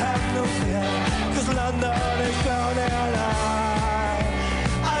I have no fear, 'cause London is drowning.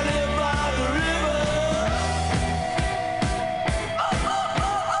 I live by the river.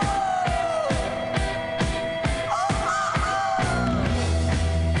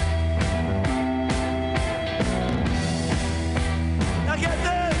 Now get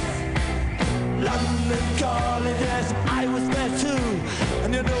this, London calling, yes, I was there too.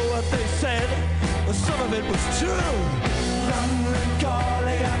 And you know what they said? Well, some of it was true. London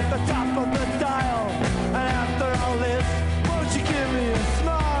calling at the top of the dial. And after all this, won't you give me a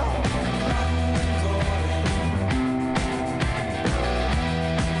smile? London calling.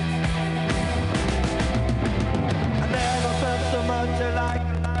 I never felt so much alike.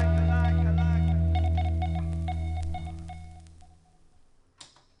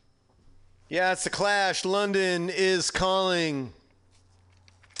 Yeah, it's the Clash. London is calling.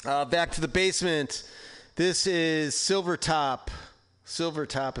 Back to the basement. This is Silvertop.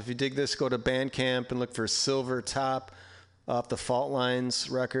 Silvertop. If you dig this, go to Bandcamp and look for Silvertop off the Fault Lines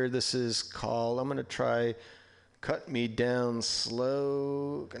record. This is called, I'm going to try Cut Me Down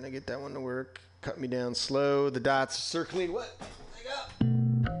Slow. Gonna get that one to work. Cut Me Down Slow. The dots are circling. What? Hang up.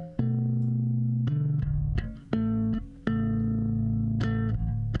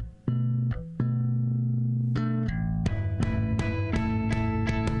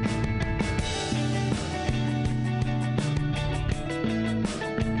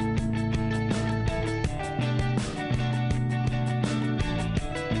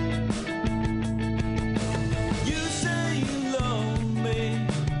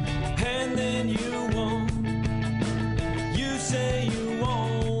 You say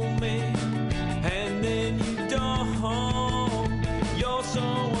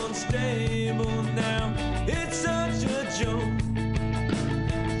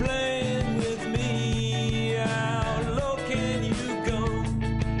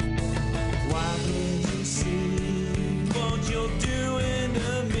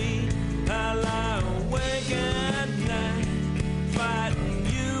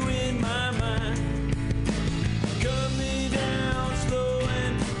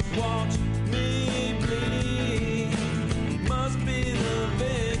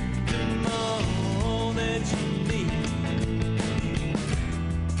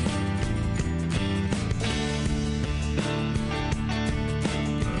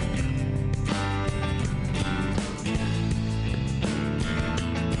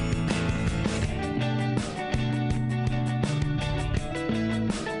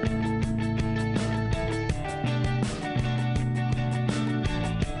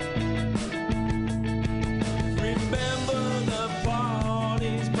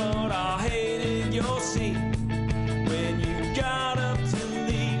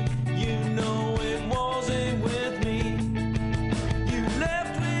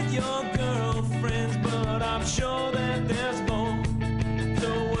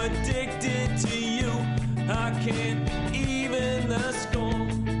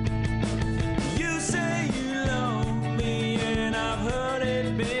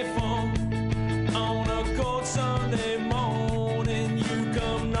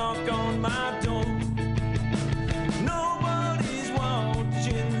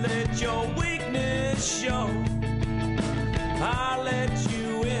let your weakness show. I'll let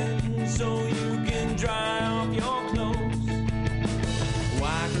you in so you can dry off your clothes.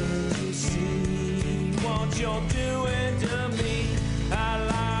 Why can't you see what you're doing to me? I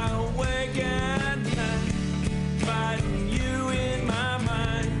lie awake at night, fighting you in my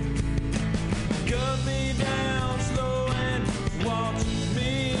mind. Cut me down slow and watch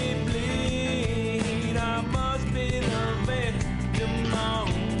me bleed. I must be the victim of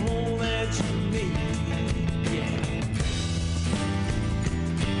all that you need. Yeah.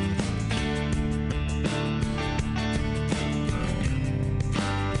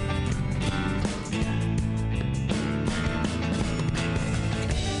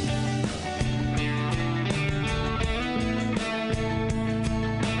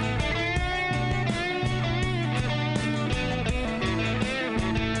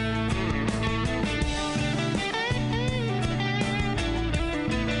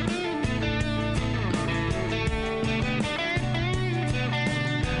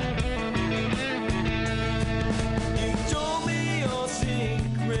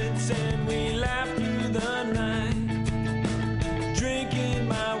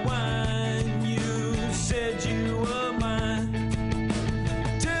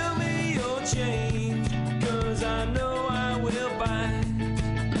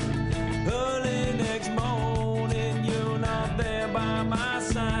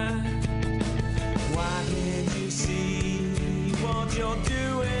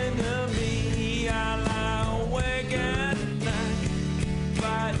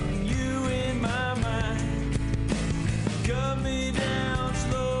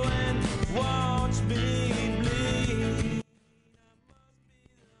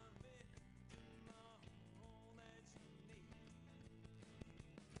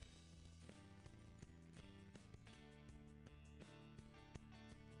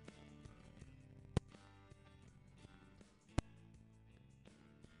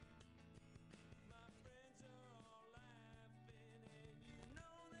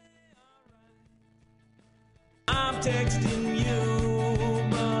 I'm texting you,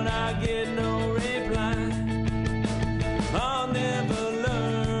 but I get no reply. I'll never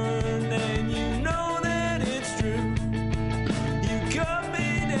learn, and you know that it's true. You cut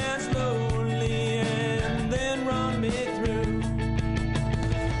me down slowly and then run me through.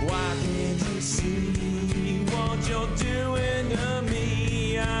 Why can't you see what you're doing to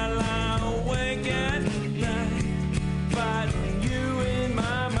me? I lie awake at night, fighting you in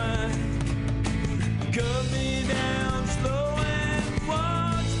my mind. Cut me down slow and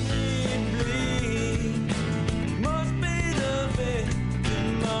watch me bleed. Must be the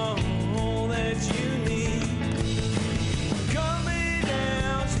victim of all that you need. Cut me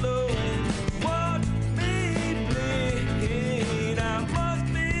down slow and watch me bleed. I must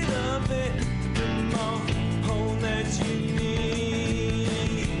be the victim of all that you need.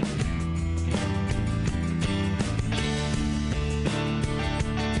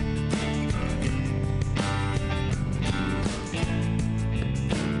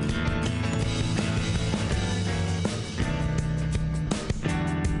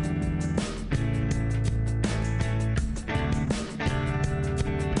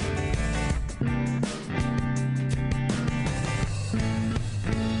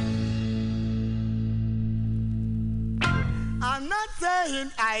 I'm not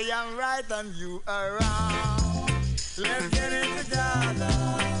saying I am right and you are wrong. Let's get it together.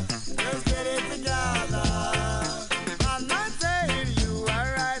 Let's get it together. I'm not saying you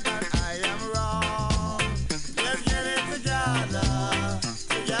are right and I am wrong. Let's get it together.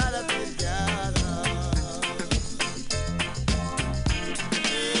 Together, together.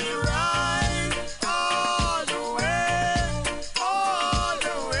 Be right all the way, all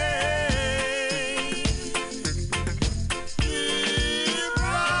the way. Keep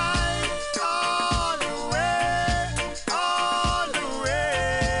right all the way, all the way.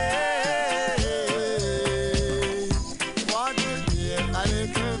 Want to hear a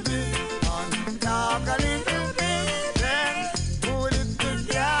little bit, and talk a little bit, then put it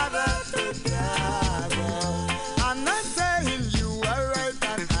together, together. I'm not saying you are right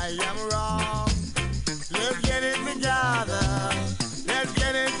and I am wrong. Let's get it together. Let's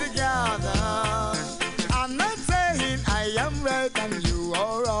get it together. I'm not saying I am right and you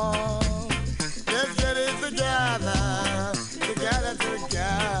are wrong. Let's get it together. Together,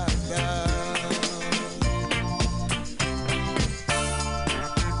 together.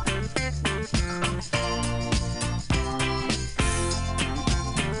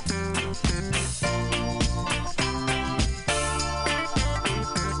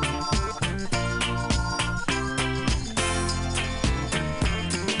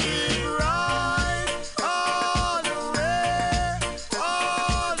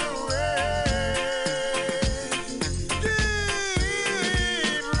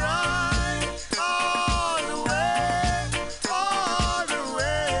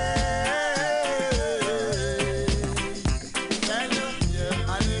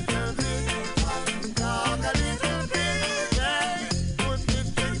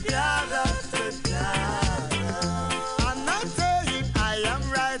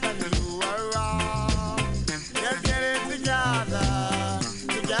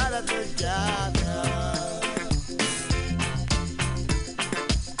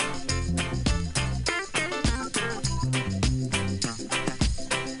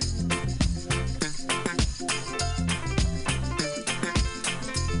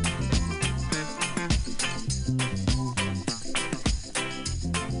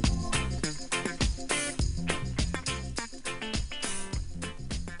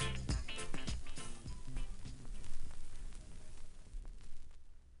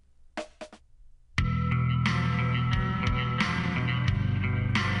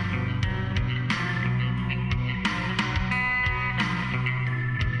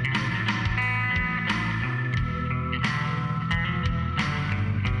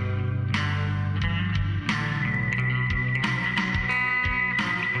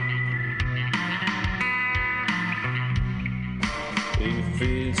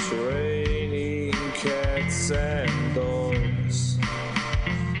 It's raining cats and dogs.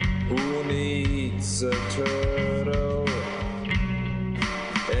 Who needs a turtle?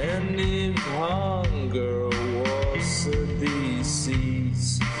 And if hunger was a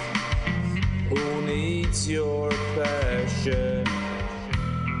disease, who needs your passion?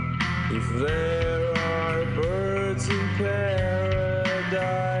 If there are birds in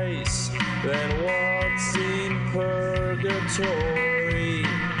paradise, then what's in purgatory?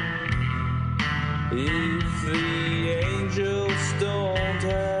 If the angels don't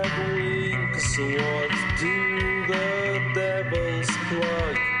have wings, what do the devils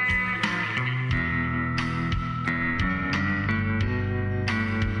pluck?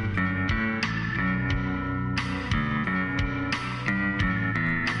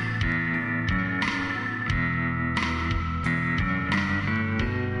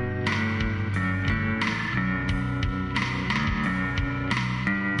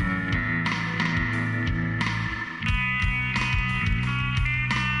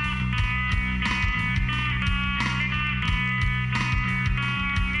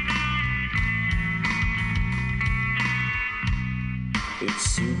 If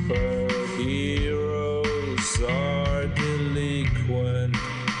superheroes are delinquent,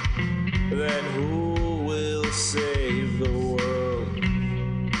 then who will save the world?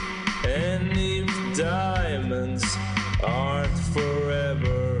 And if diamonds aren't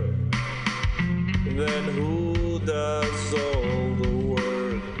forever, then who does all the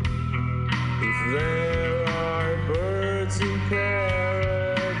work? If there are birds in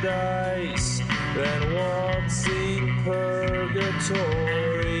paradise, then what's in purgatory?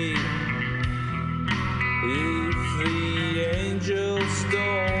 If the angels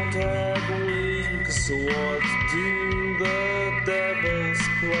don't have wings, what do the devils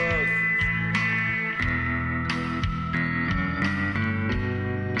pluck?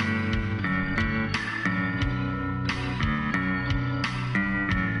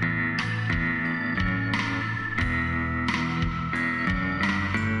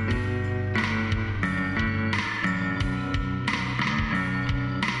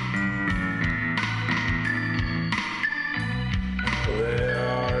 There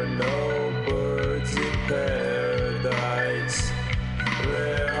are no birds in paradise.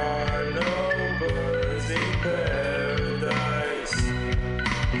 There are no birds in paradise.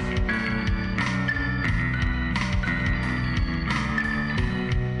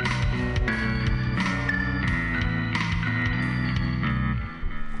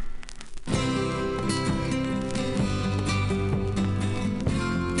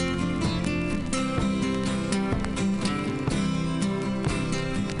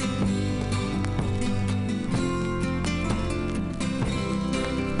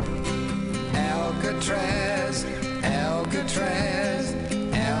 Alcatraz, Alcatraz,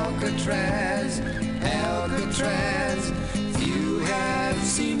 Alcatraz, Alcatraz. Few have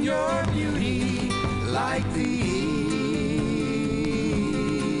seen your beauty like the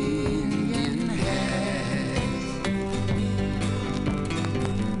Indian has.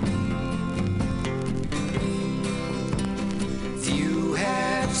 Few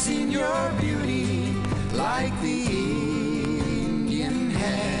have seen your beauty like the Indian has.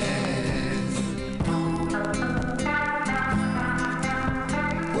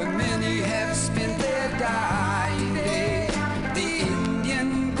 When many have spent their dying days, the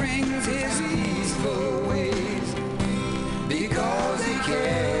Indian brings his peaceful ways because he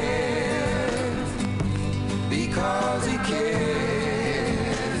cares, because he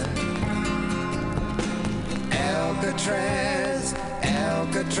cares. Alcatraz,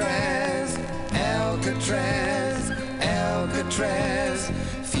 Alcatraz, Alcatraz, Alcatraz.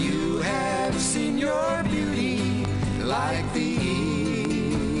 Few have seen your beauty like the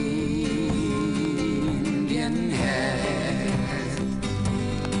Indian has.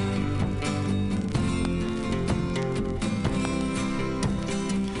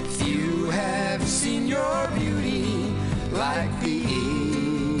 Few have seen your beauty like the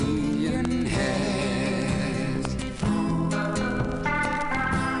Indian has.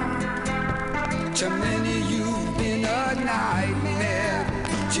 To many you've been a nightmare,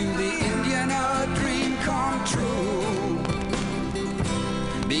 to the Indian a dream come true.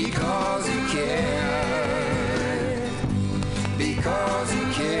 Because he cares, because he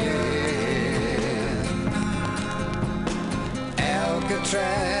cares.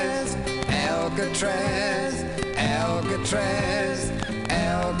 Alcatraz, Alcatraz, Alcatraz,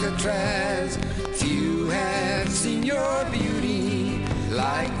 Alcatraz. Few have seen your beauty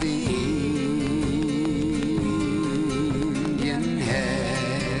like the Indian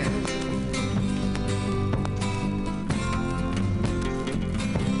has.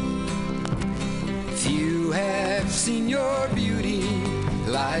 seen your beauty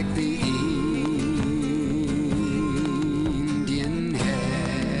like the Indian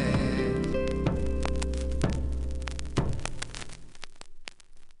head.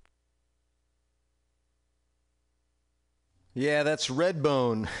 Yeah, that's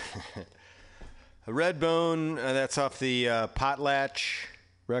Redbone. Redbone, that's off the Potlatch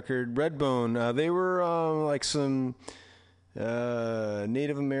record. Redbone, they were like some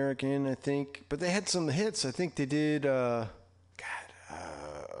Native American, I think, but they had some hits. I think they did,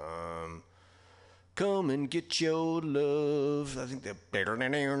 Come and Get Your Love. I think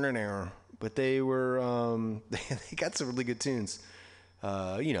but they were, they got some really good tunes,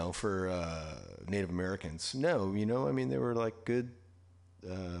 for Native Americans. No, I mean, they were like good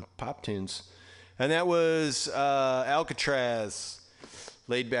pop tunes. And that was Alcatraz.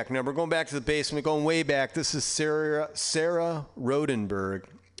 Laid back number. Going back to the basement, going way back. This is Sarah Rodenberg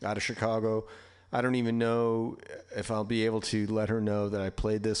out of Chicago. I don't even know if I'll be able to let her know that I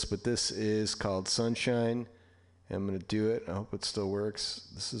played this, but this is called Sunshine. I'm going to do it. I hope it still works.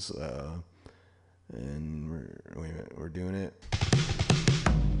 This is, and we're doing it.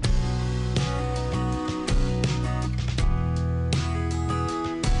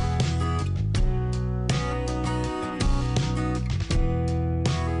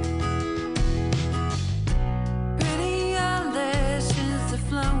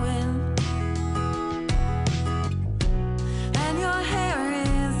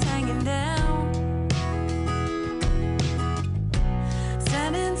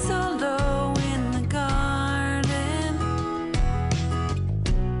 Standing so low in the garden,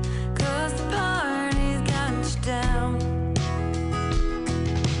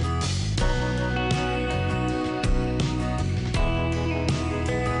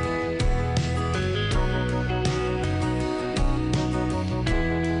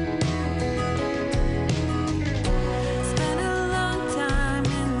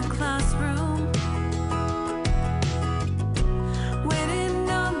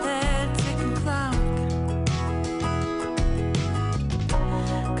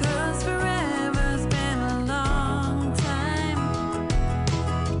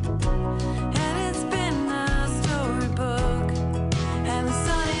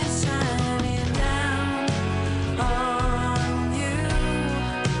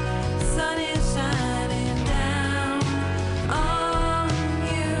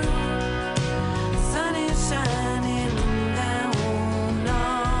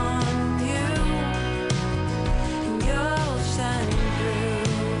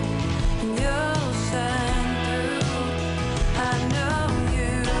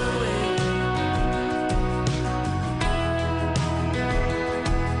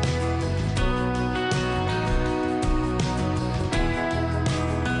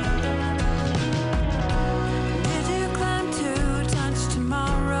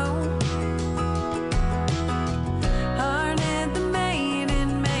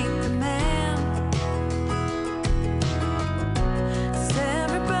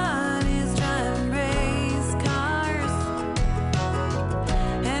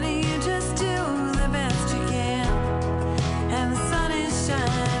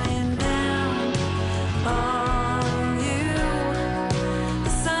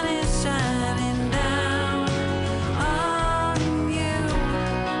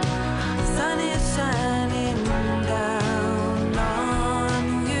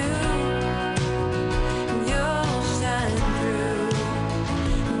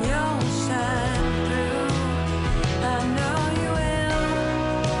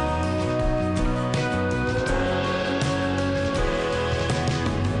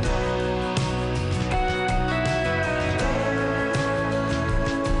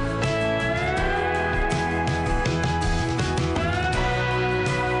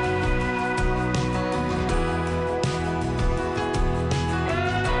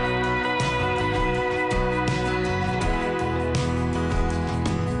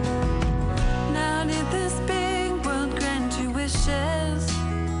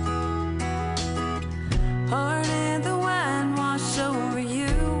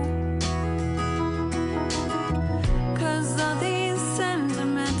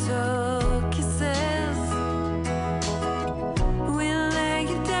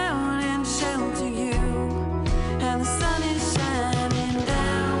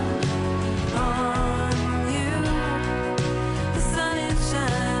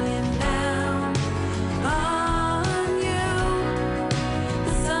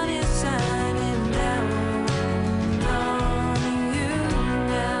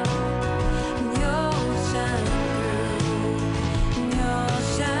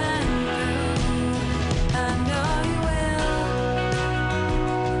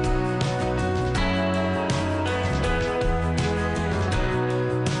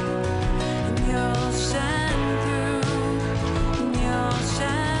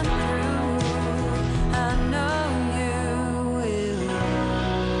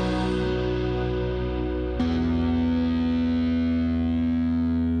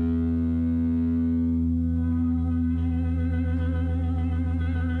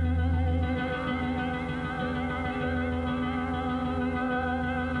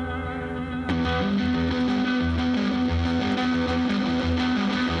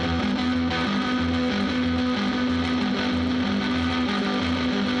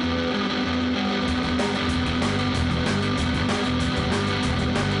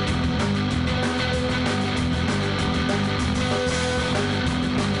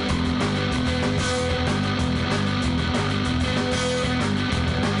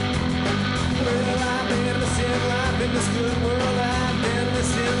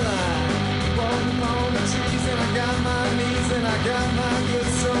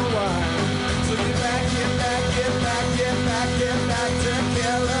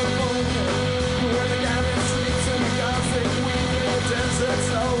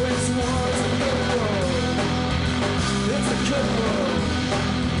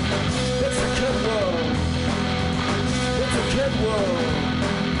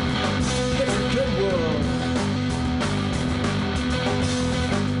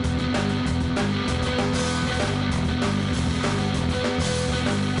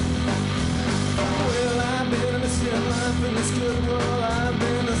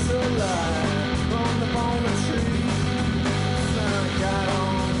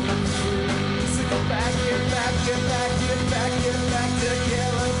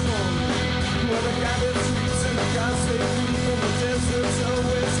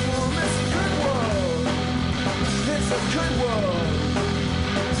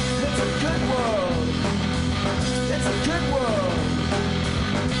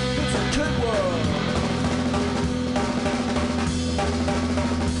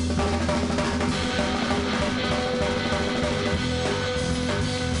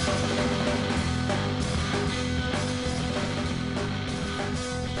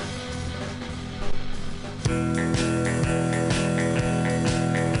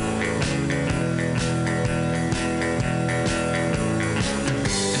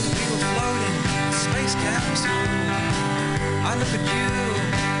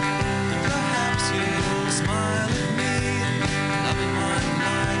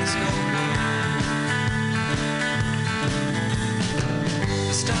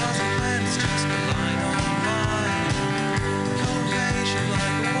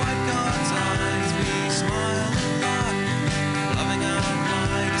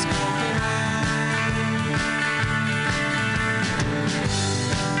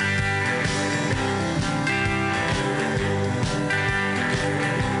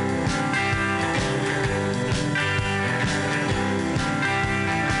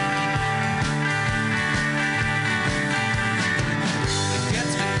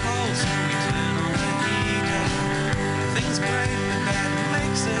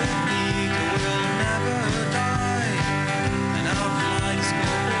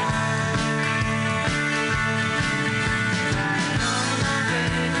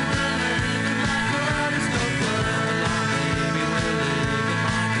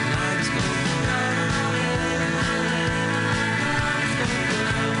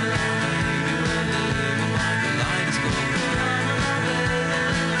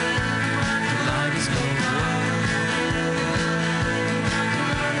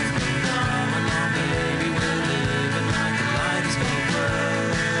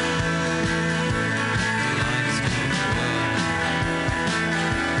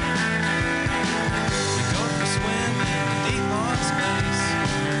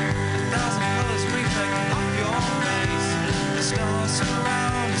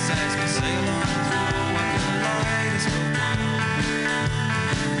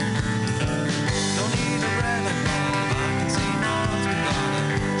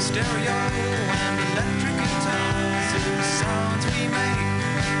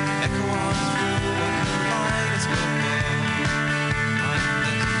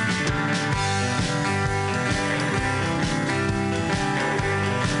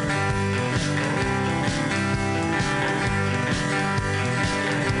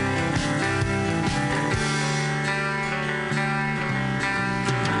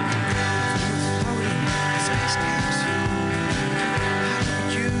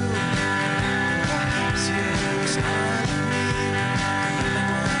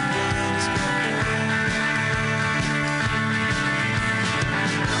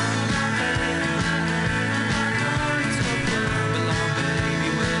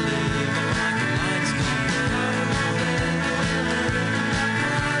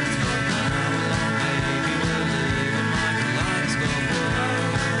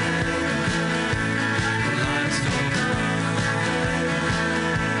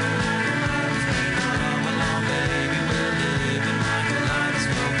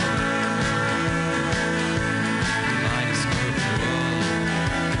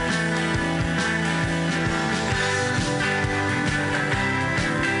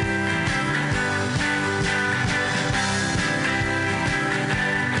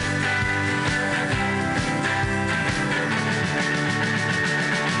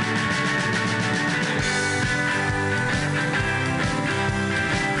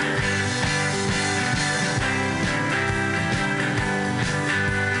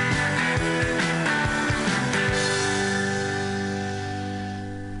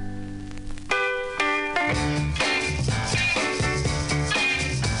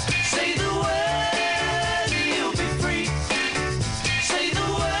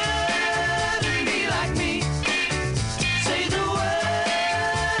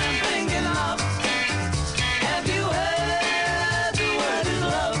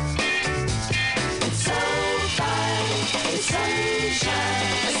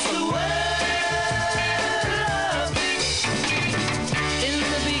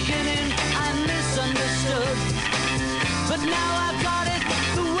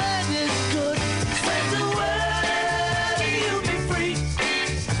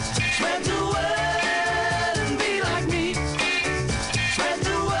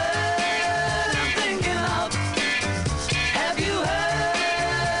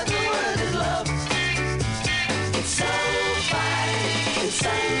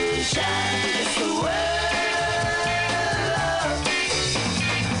 sunshine. It's the world.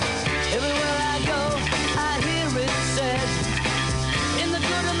 Everywhere I go, I hear it said, in the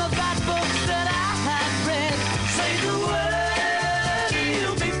good and the bad books that I have read, say the word and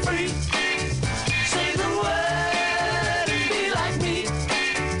you'll be free. Say the word and be like me.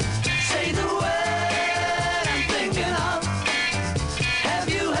 Say the word I'm thinking of. Have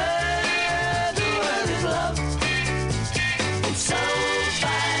you heard the word is love? It's so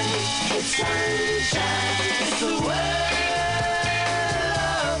fine, it's sunshine, it's the world.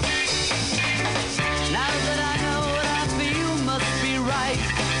 Now that I know what I feel must be right,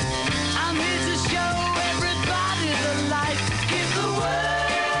 I'm here to show everybody the light. Give the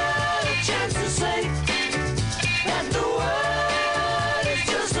world a chance to say that the word is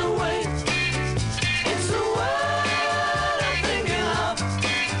just a way. It's the word I'm thinking of,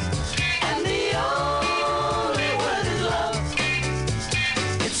 and the only word is love.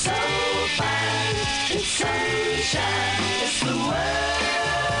 It's so fine, it's sunshine, it's the word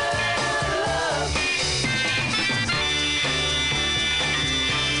love.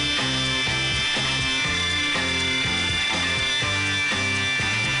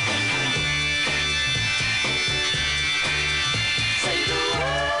 Say the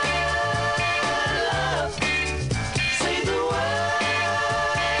word love. Say the word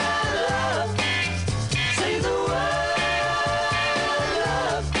love. Say the word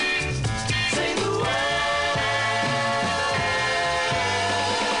love. Say the word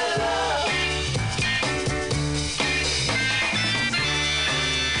love.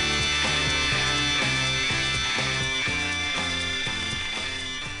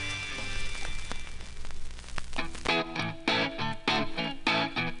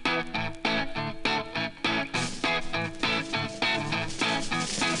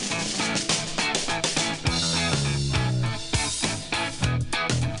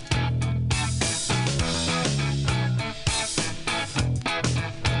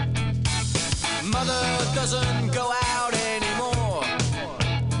 Mother doesn't go out anymore,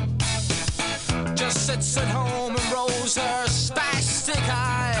 just sits at home and rolls her spastic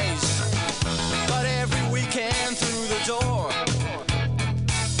eyes. But every weekend through the door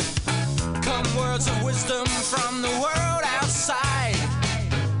come words of wisdom from the world outside.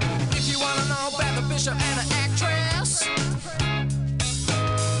 If you want to know about the bishop and an actress,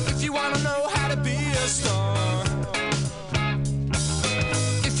 if you want to know how to be a star,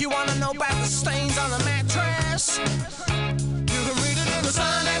 if you want to know about the stains on the mattress, you can read it in the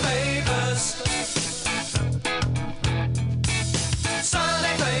Sunday papers.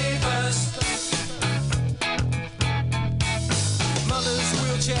 Sunday papers. Mother's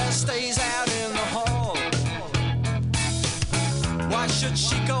wheelchair stays out in the hall. Why should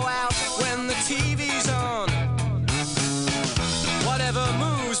she go out when the TV's on? Whatever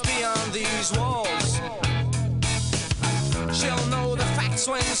moves beyond these walls, she'll know the facts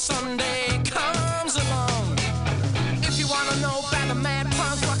when Sunday comes along. If you wanna know about the mad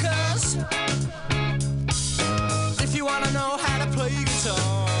punk rockers, if you wanna know how to play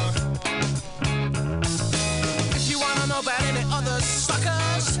guitar, if you wanna know about any other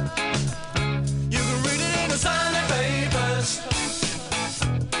suckers, you can read it in the Sunday papers.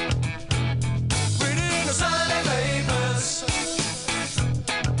 Read it in the Sunday papers.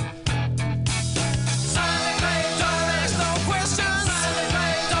 Sunday papers, don't ask no questions. Sunday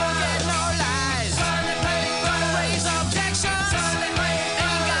papers, don't get no lies. Sunday papers, don't raise objections. Sunday papers,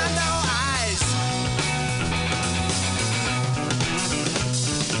 ain't got no eyes.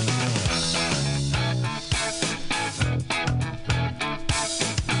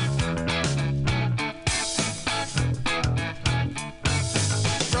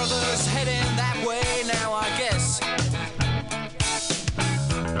 Brother's heading that way now, I guess.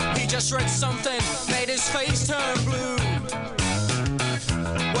 He just read something, made his face turn blue.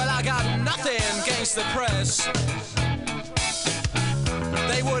 Well, I got nothing against the press.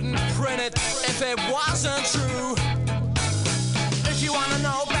 They wouldn't print it if it wasn't true. If you wanna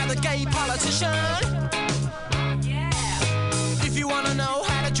know about the gay politician, if you wanna know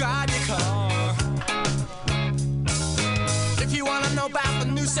how to drive your car, if you wanna know about the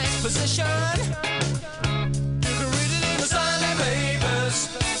new sex position, you can read it in the Sunday papers.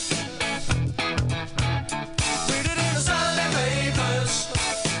 Read it in the Sunday papers.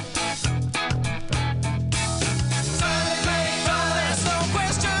 Sunday papers, don't ask no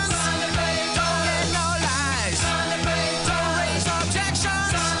questions. Sunday papers, don't get no lies. Sunday papers, don't raise objections.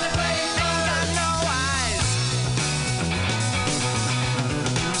 Sunday papers, ain't got no eyes.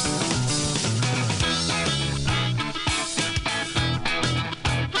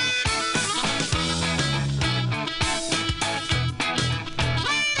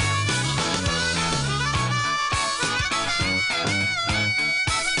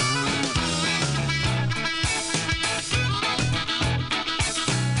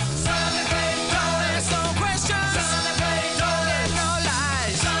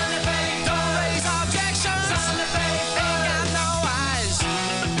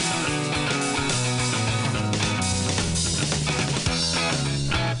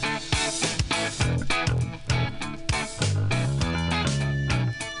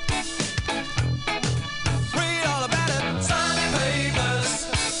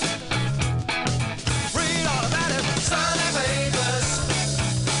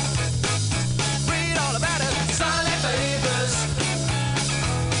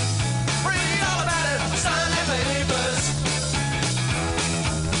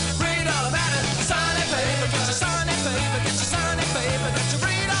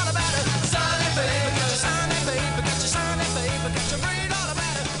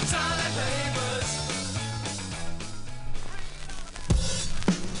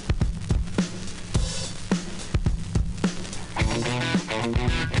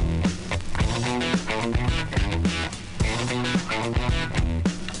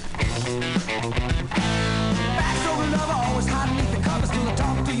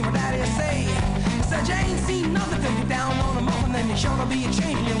 nothing till you down on the muffin, then you're sure to be a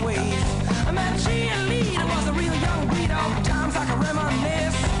changing your ways. I met cheerleader, was a real young breed, all the times I can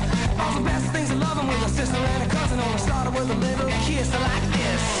reminisce. All the best things of loving with a sister and a cousin, only started with a little kiss like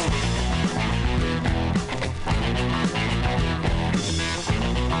this.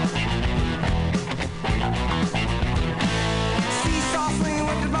 Seesaw swinging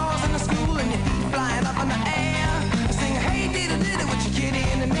with the balls in the school and your feet flying up in the air. Sing hey diddle diddle with your kitty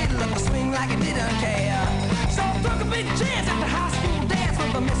in the middle of the swing like it didn't care. So I took a big chance at the high school dance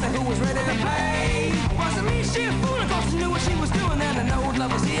with the mister who was ready to play. Wasn't me, she a fool, of course she knew what she was doing, and I know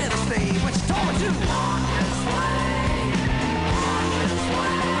love was here to stay. When she told me to walk this way, walk this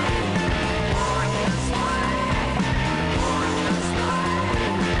way, walk this way, walk this way,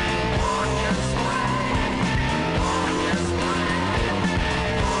 walk this way, walk this way,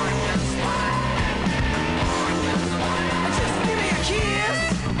 walk this way, walk this way. Just give me a kiss.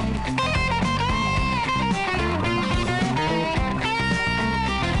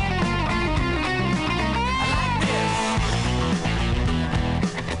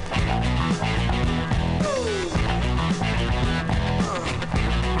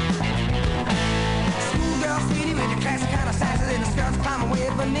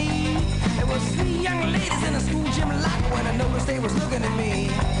 There was 3 young ladies in a school gym locker when I noticed they was looking at me.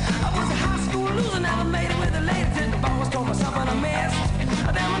 I was a high school loser, never made it with a lady till the ball was told for something I missed.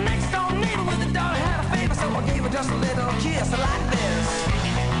 Then my next door neighbor with a daughter had a favor, so I gave her just a little kiss like this.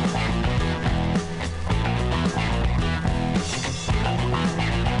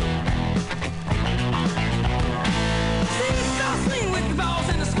 See, start swinging with the balls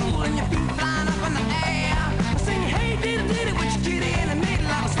in the school and your feet flying up in the air. Sing hey diddle diddle with your kitty in the middle,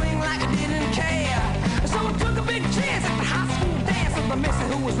 I was swing like I didn't care. So I took a big chance at the high school dance with the mister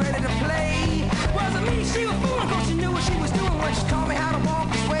who was ready to play. Wasn't me, she was fooling, cause she knew what she was doing when she taught me how to walk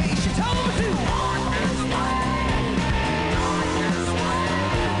this way. She told me to walk this way, walk this way,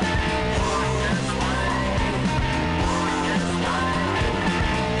 walk this way,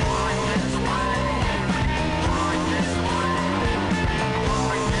 walk this way, walk this way, walk this way,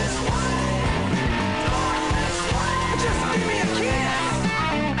 walk this way, walk this way. Just give me a kiss.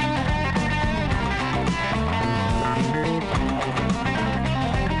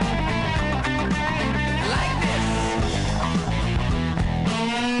 Like this.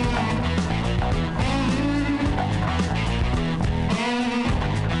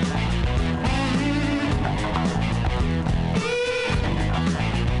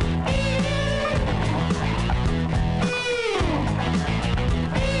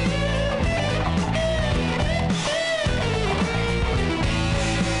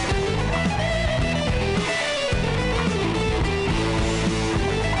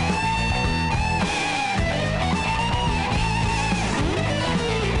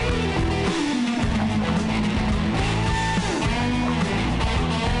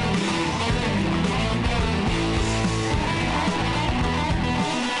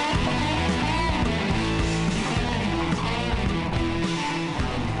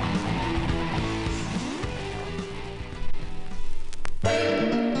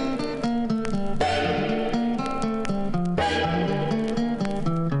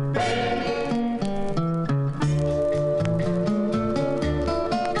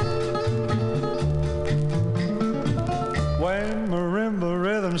 When marimba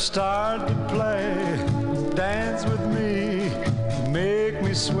rhythms start to play, dance with me, make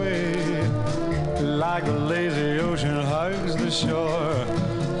me sway. Like the lazy ocean hugs the shore,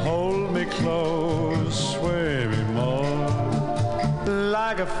 hold me close, sway me more.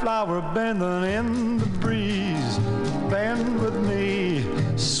 Like a flower bending in the breeze, bend with me,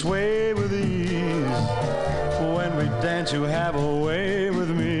 sway with ease. When we dance you have a way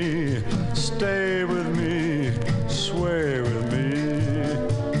with me, stay with me, sway with me.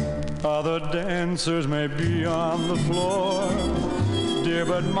 Other dancers may be on the floor, dear,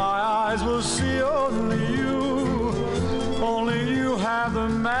 but my eyes will see only you. Only you have the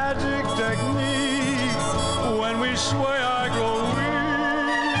magic technique. When we sway, I grow weak.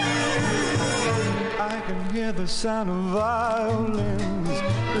 I can hear the sound of violins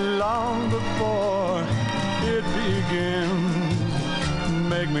long before it begins.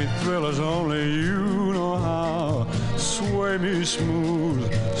 Make me thrill as only you know how. Sway me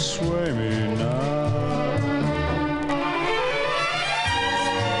smooth, sway me now.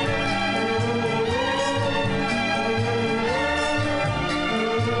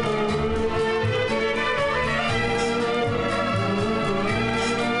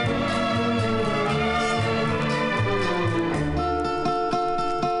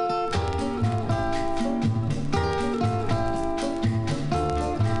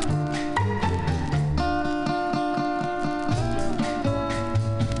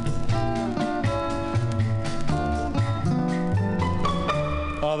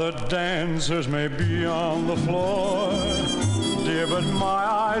 Other dancers may be on the floor, dear, but my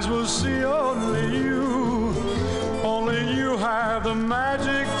eyes will see only you. Only you have the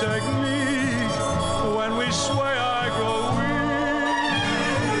magic technique. When we sway, I grow weak.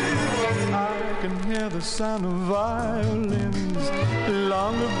 I can hear the sound of violins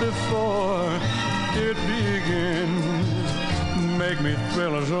long before it begins. Make me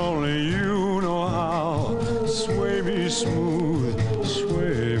thrill as only you know how. Sway me smooth,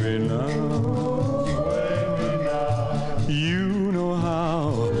 sway me now. Sway me now. You know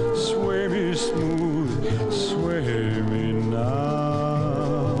how. Sway me smooth, sway me now.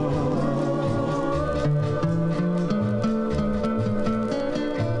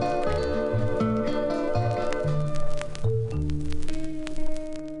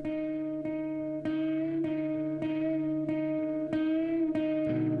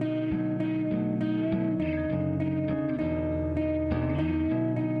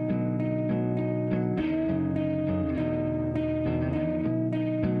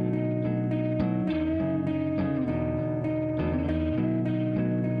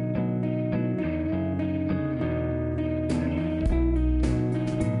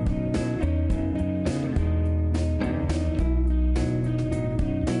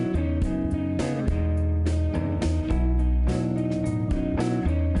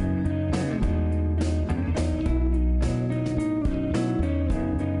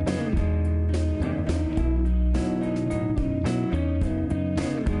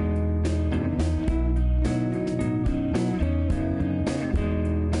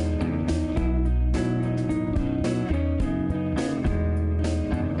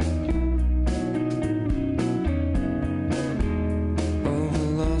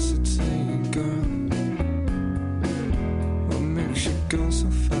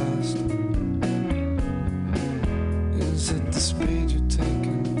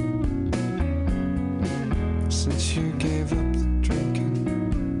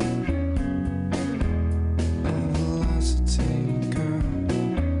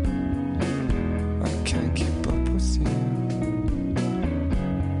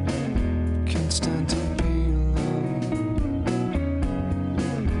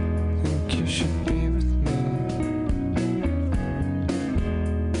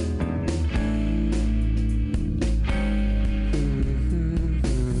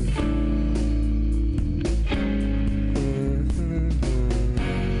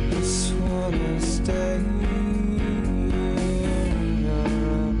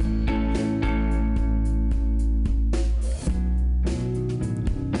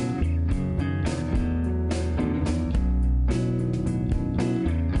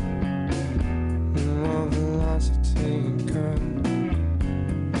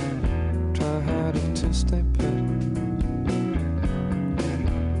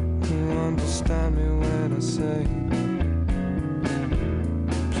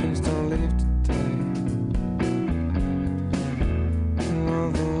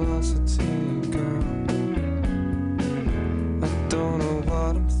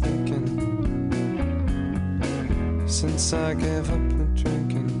 Since I gave up the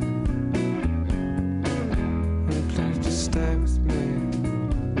drinking, will you please just stay with me?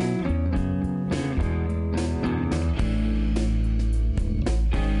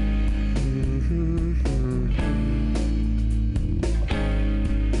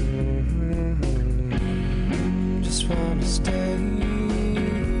 Just wanna stay.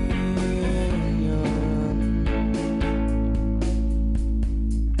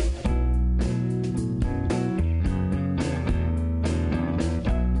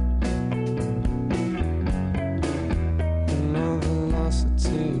 Over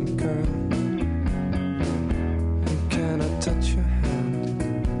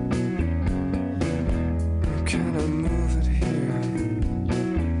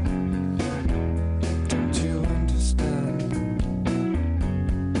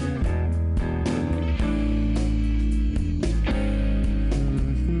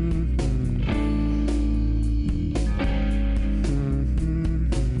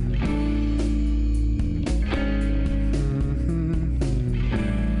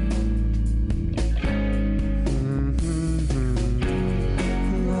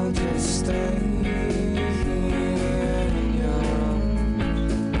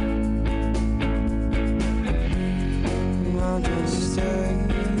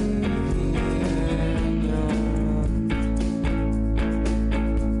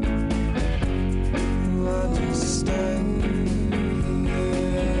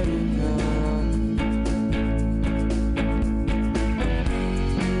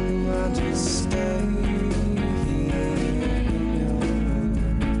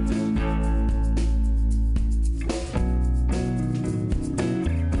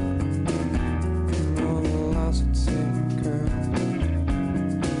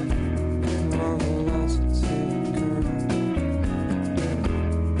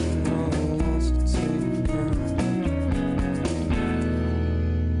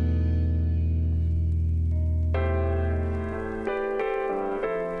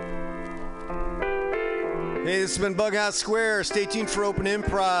This has been Bughouse Square. Stay tuned for Open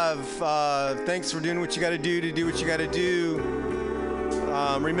Improv. Thanks for doing what you got to do what you got to do.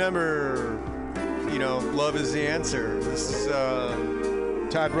 Remember, love is the answer. This is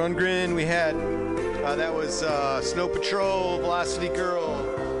Todd Rundgren. We had, that was Snow Patrol, Velocity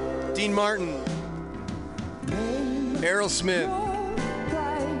Girl, Dean Martin, Aerosmith,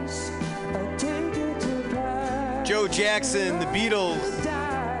 Joe Jackson, The Beatles,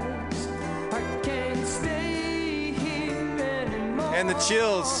 and The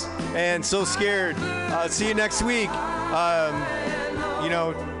Chills, and So Scared. See you next week.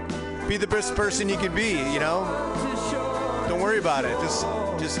 Be the best person you can be, Don't worry about it. Just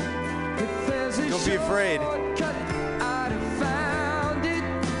don't be afraid.